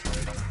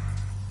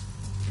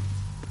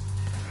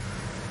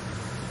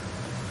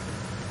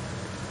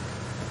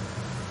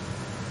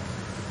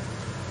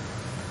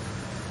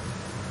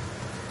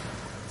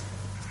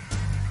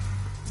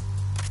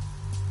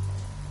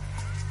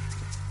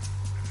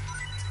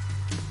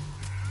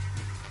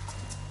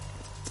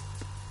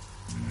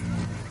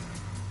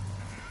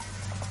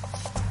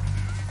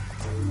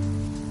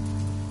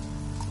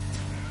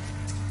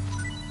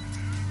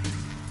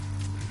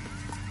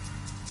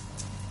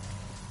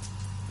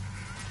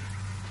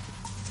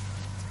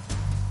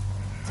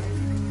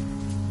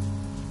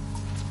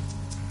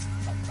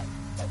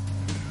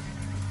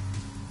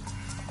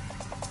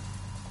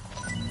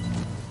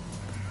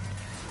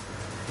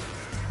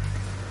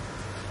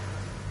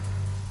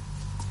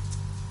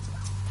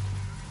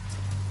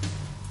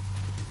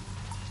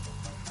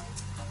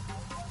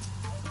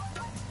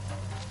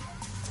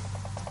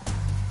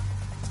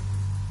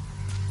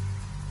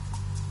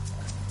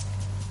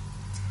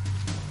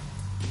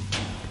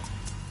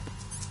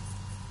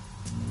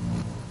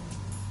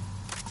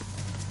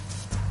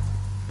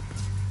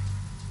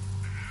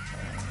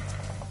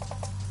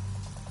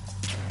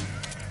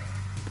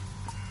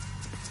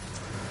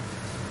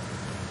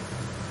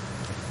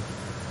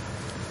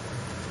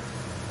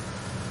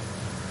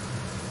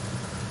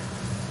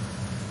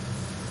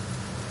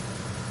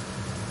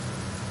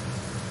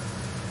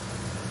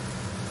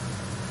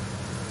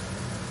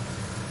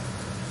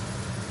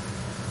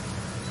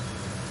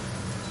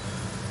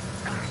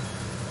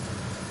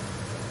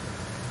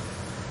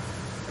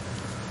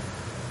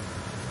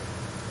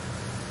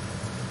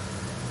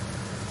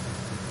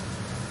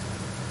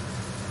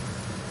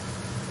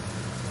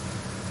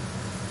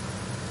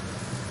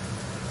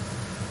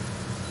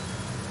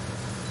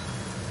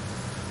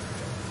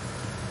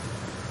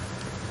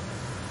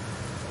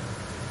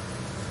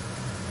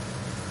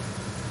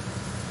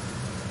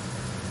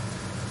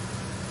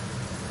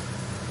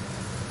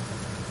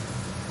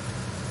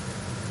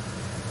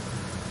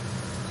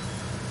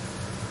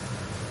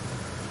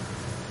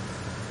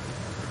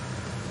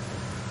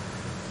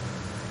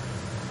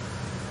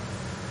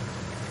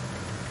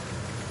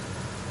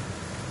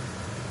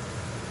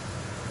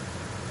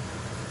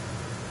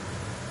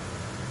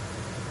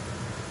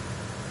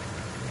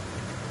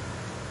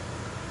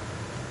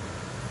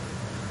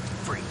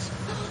 Freeze!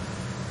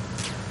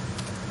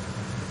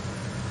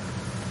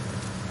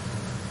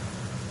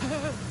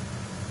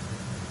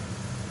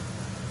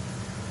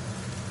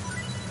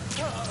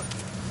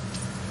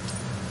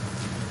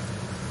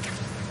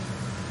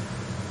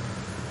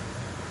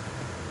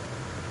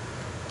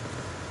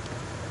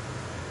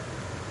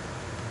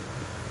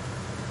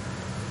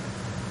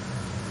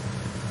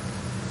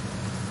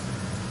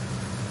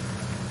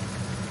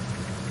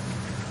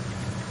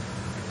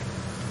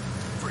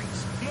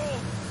 Freeze! No!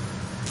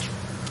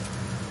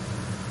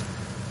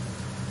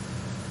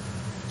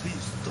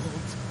 Please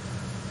don't.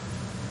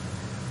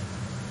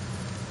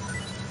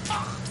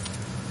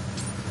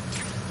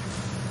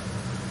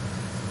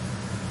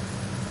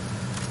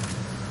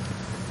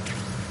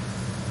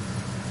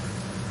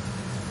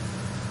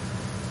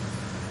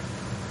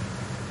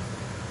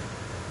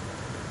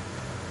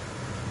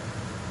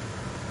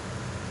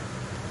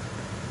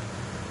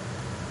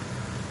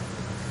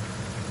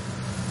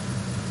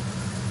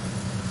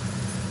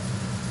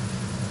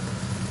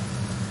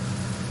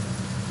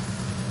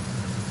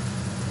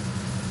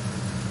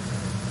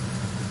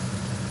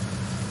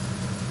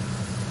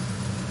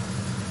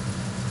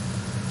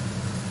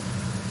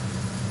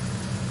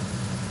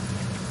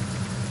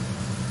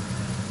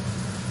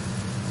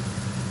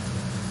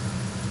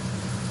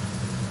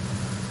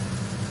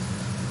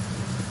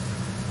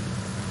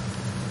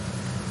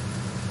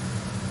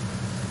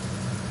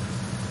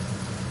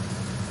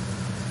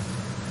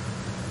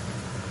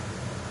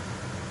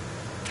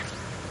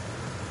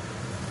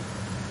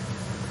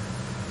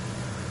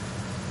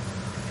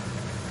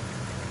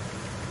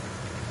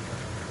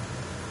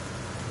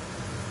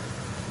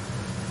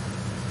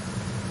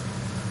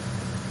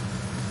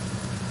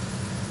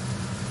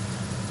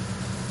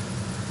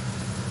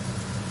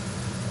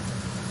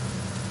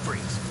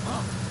 Freeze!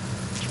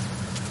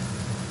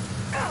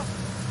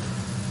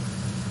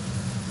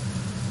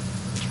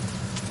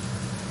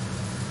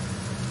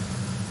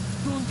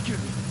 Don't kill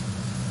me.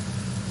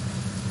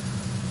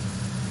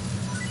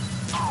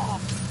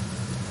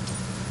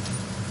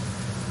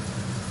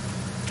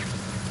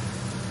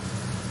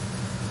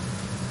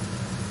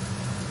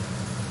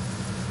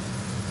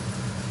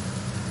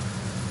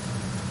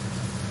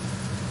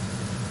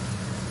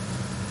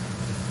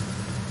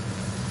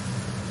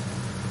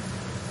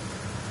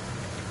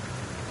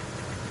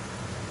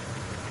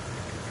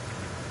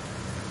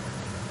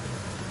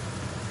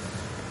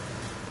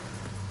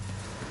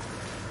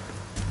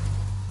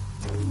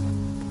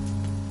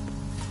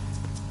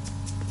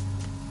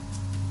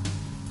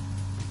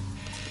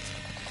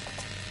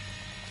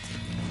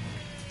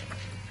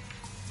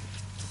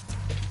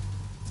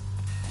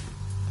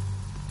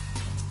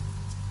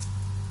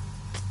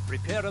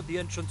 Repair of the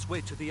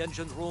entranceway to the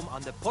engine room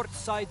on the port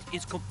side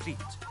is complete.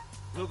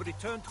 We'll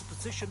return to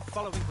position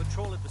following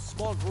patrol of the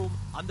small room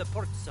on the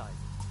port side.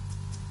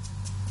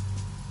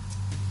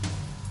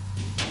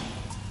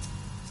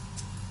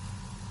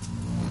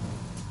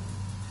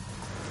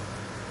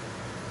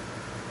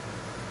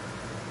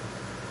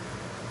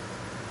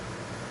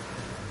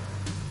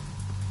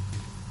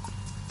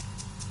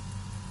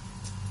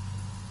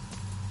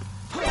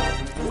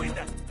 Who is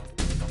that?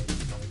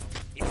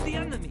 It's the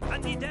enemy,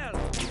 Andy Dell.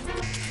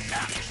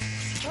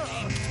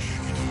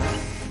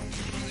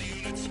 The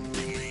units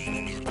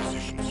remain in our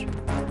positions.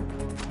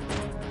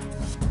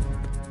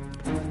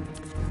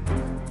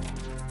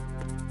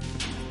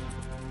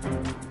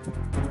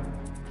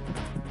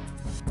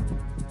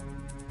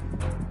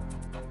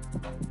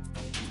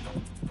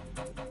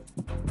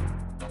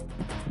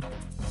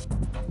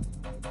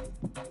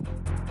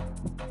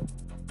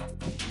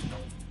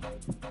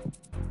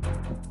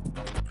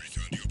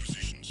 Return to your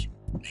positions.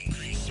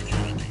 Increase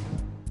security.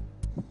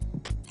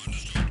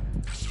 Understood.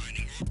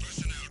 Assigning all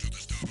personnel to the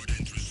starboard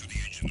entrance to the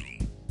engine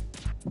room.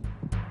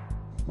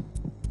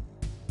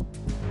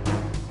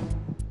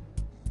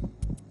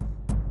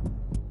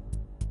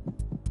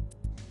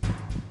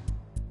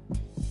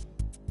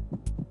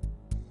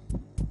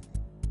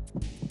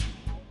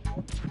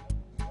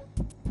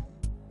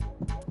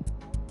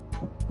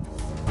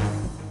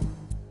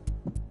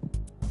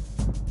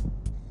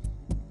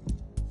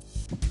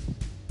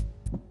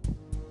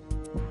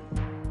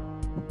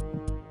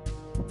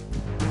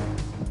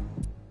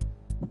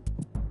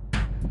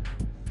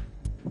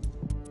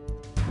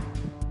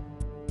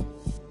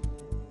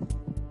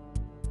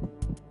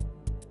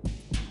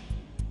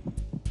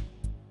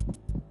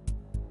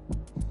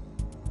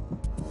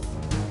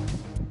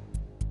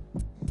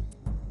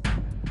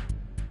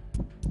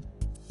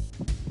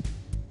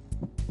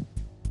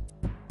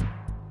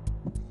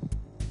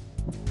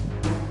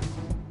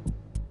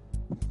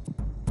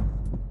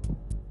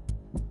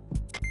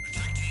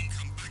 Attack team,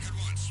 come back at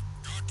once.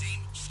 Guard team,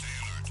 stay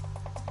alert.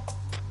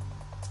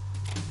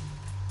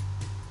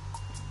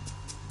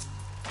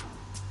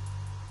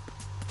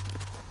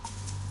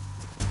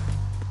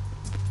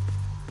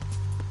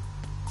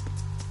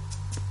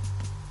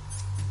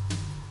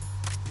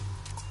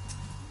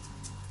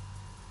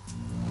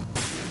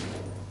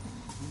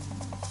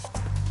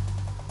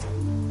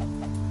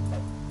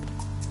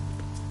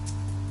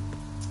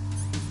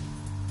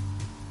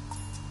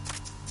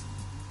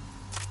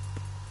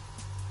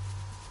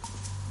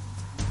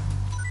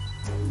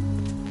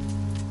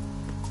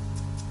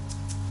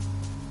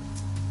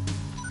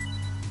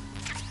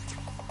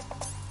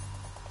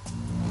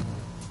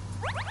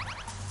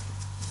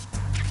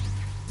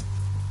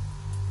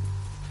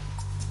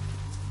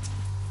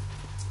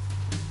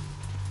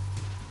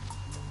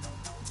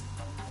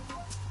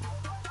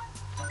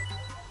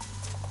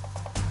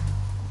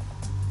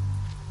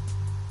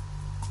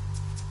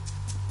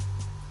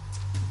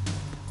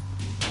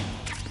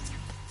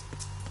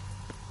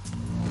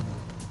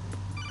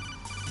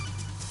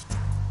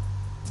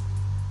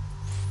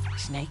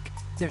 Snake,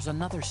 there's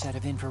another set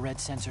of infrared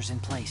sensors in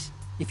place.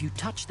 If you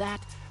touch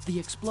that, the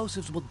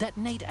explosives will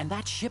detonate and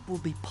that ship will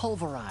be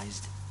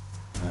pulverized.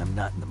 I'm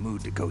not in the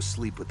mood to go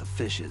sleep with the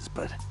fishes,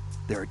 but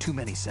there are too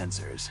many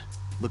sensors.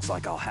 Looks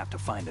like I'll have to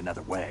find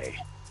another way.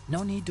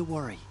 No need to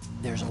worry.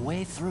 There's a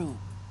way through.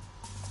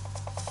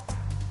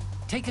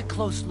 Take a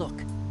close look.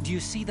 Do you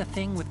see the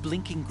thing with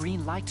blinking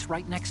green lights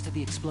right next to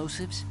the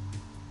explosives?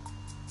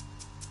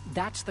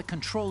 That's the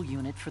control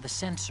unit for the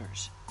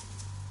sensors.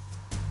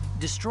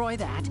 Destroy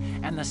that,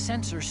 and the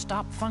sensors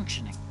stop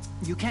functioning.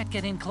 You can't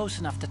get in close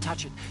enough to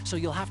touch it, so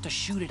you'll have to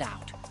shoot it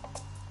out.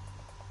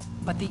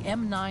 But the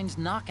M9's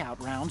knockout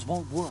rounds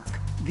won't work.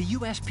 The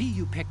USP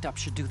you picked up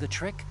should do the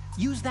trick.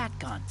 Use that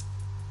gun.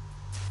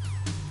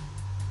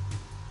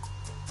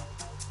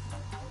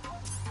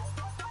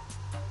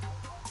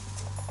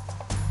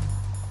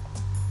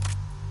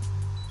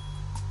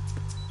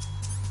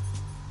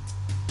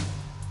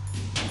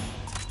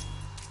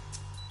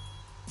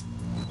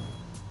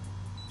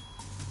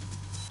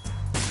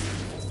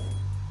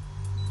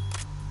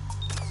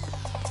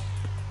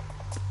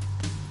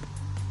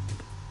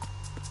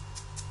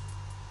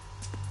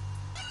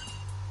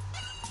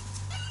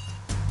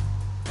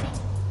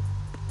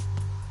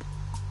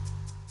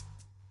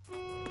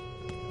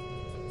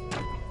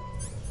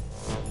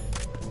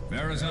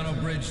 Verrazano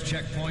Bridge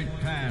checkpoint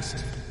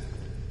passed.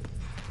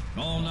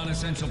 All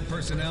non-essential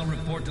personnel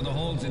report to the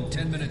holds in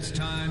 10 minutes'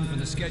 time for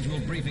the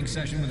scheduled briefing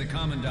session with the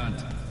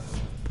Commandant.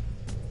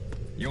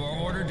 You are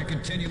ordered to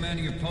continue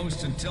manning your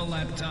posts until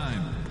that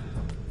time.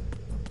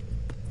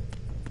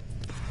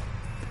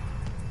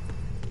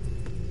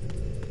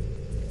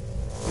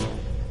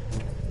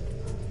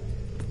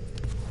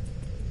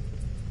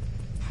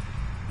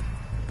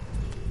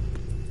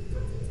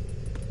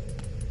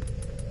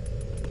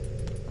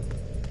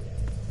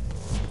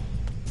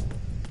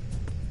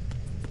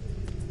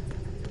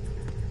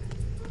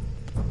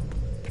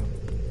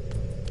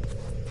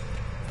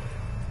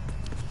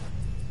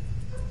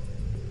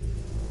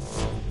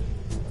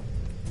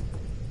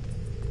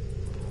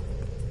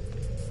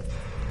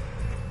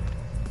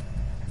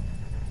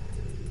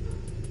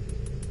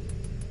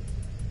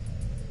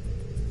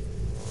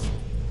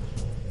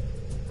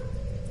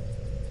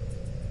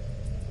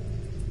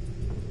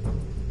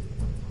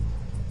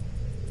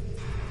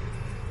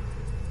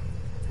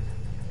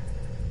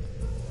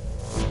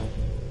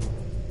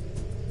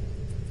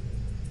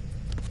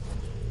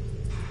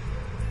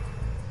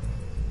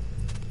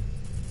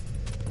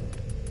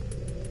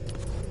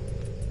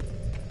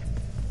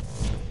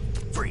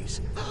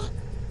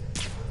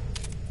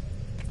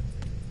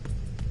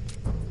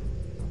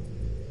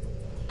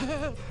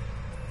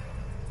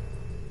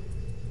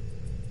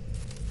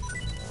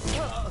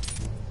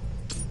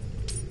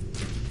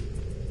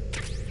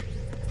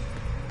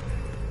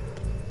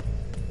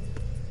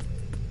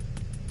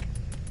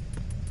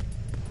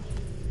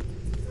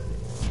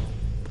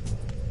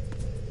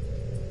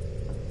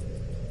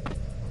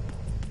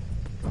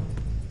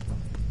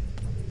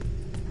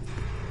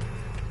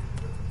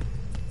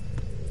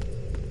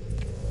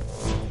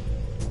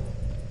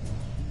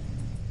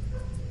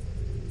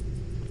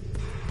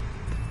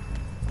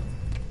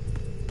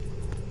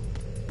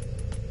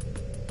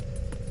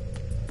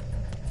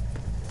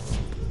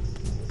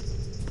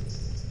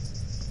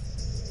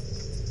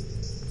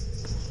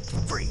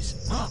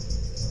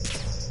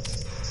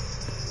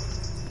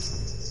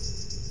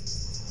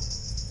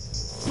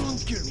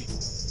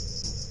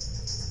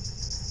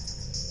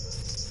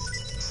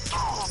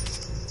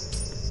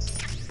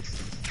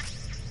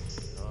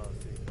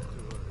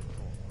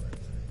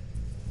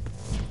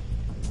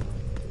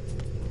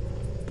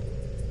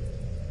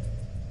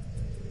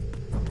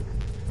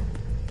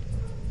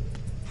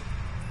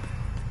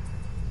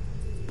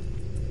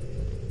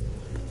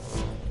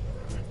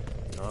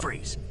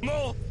 please.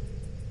 No!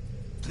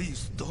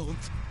 Please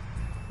don't.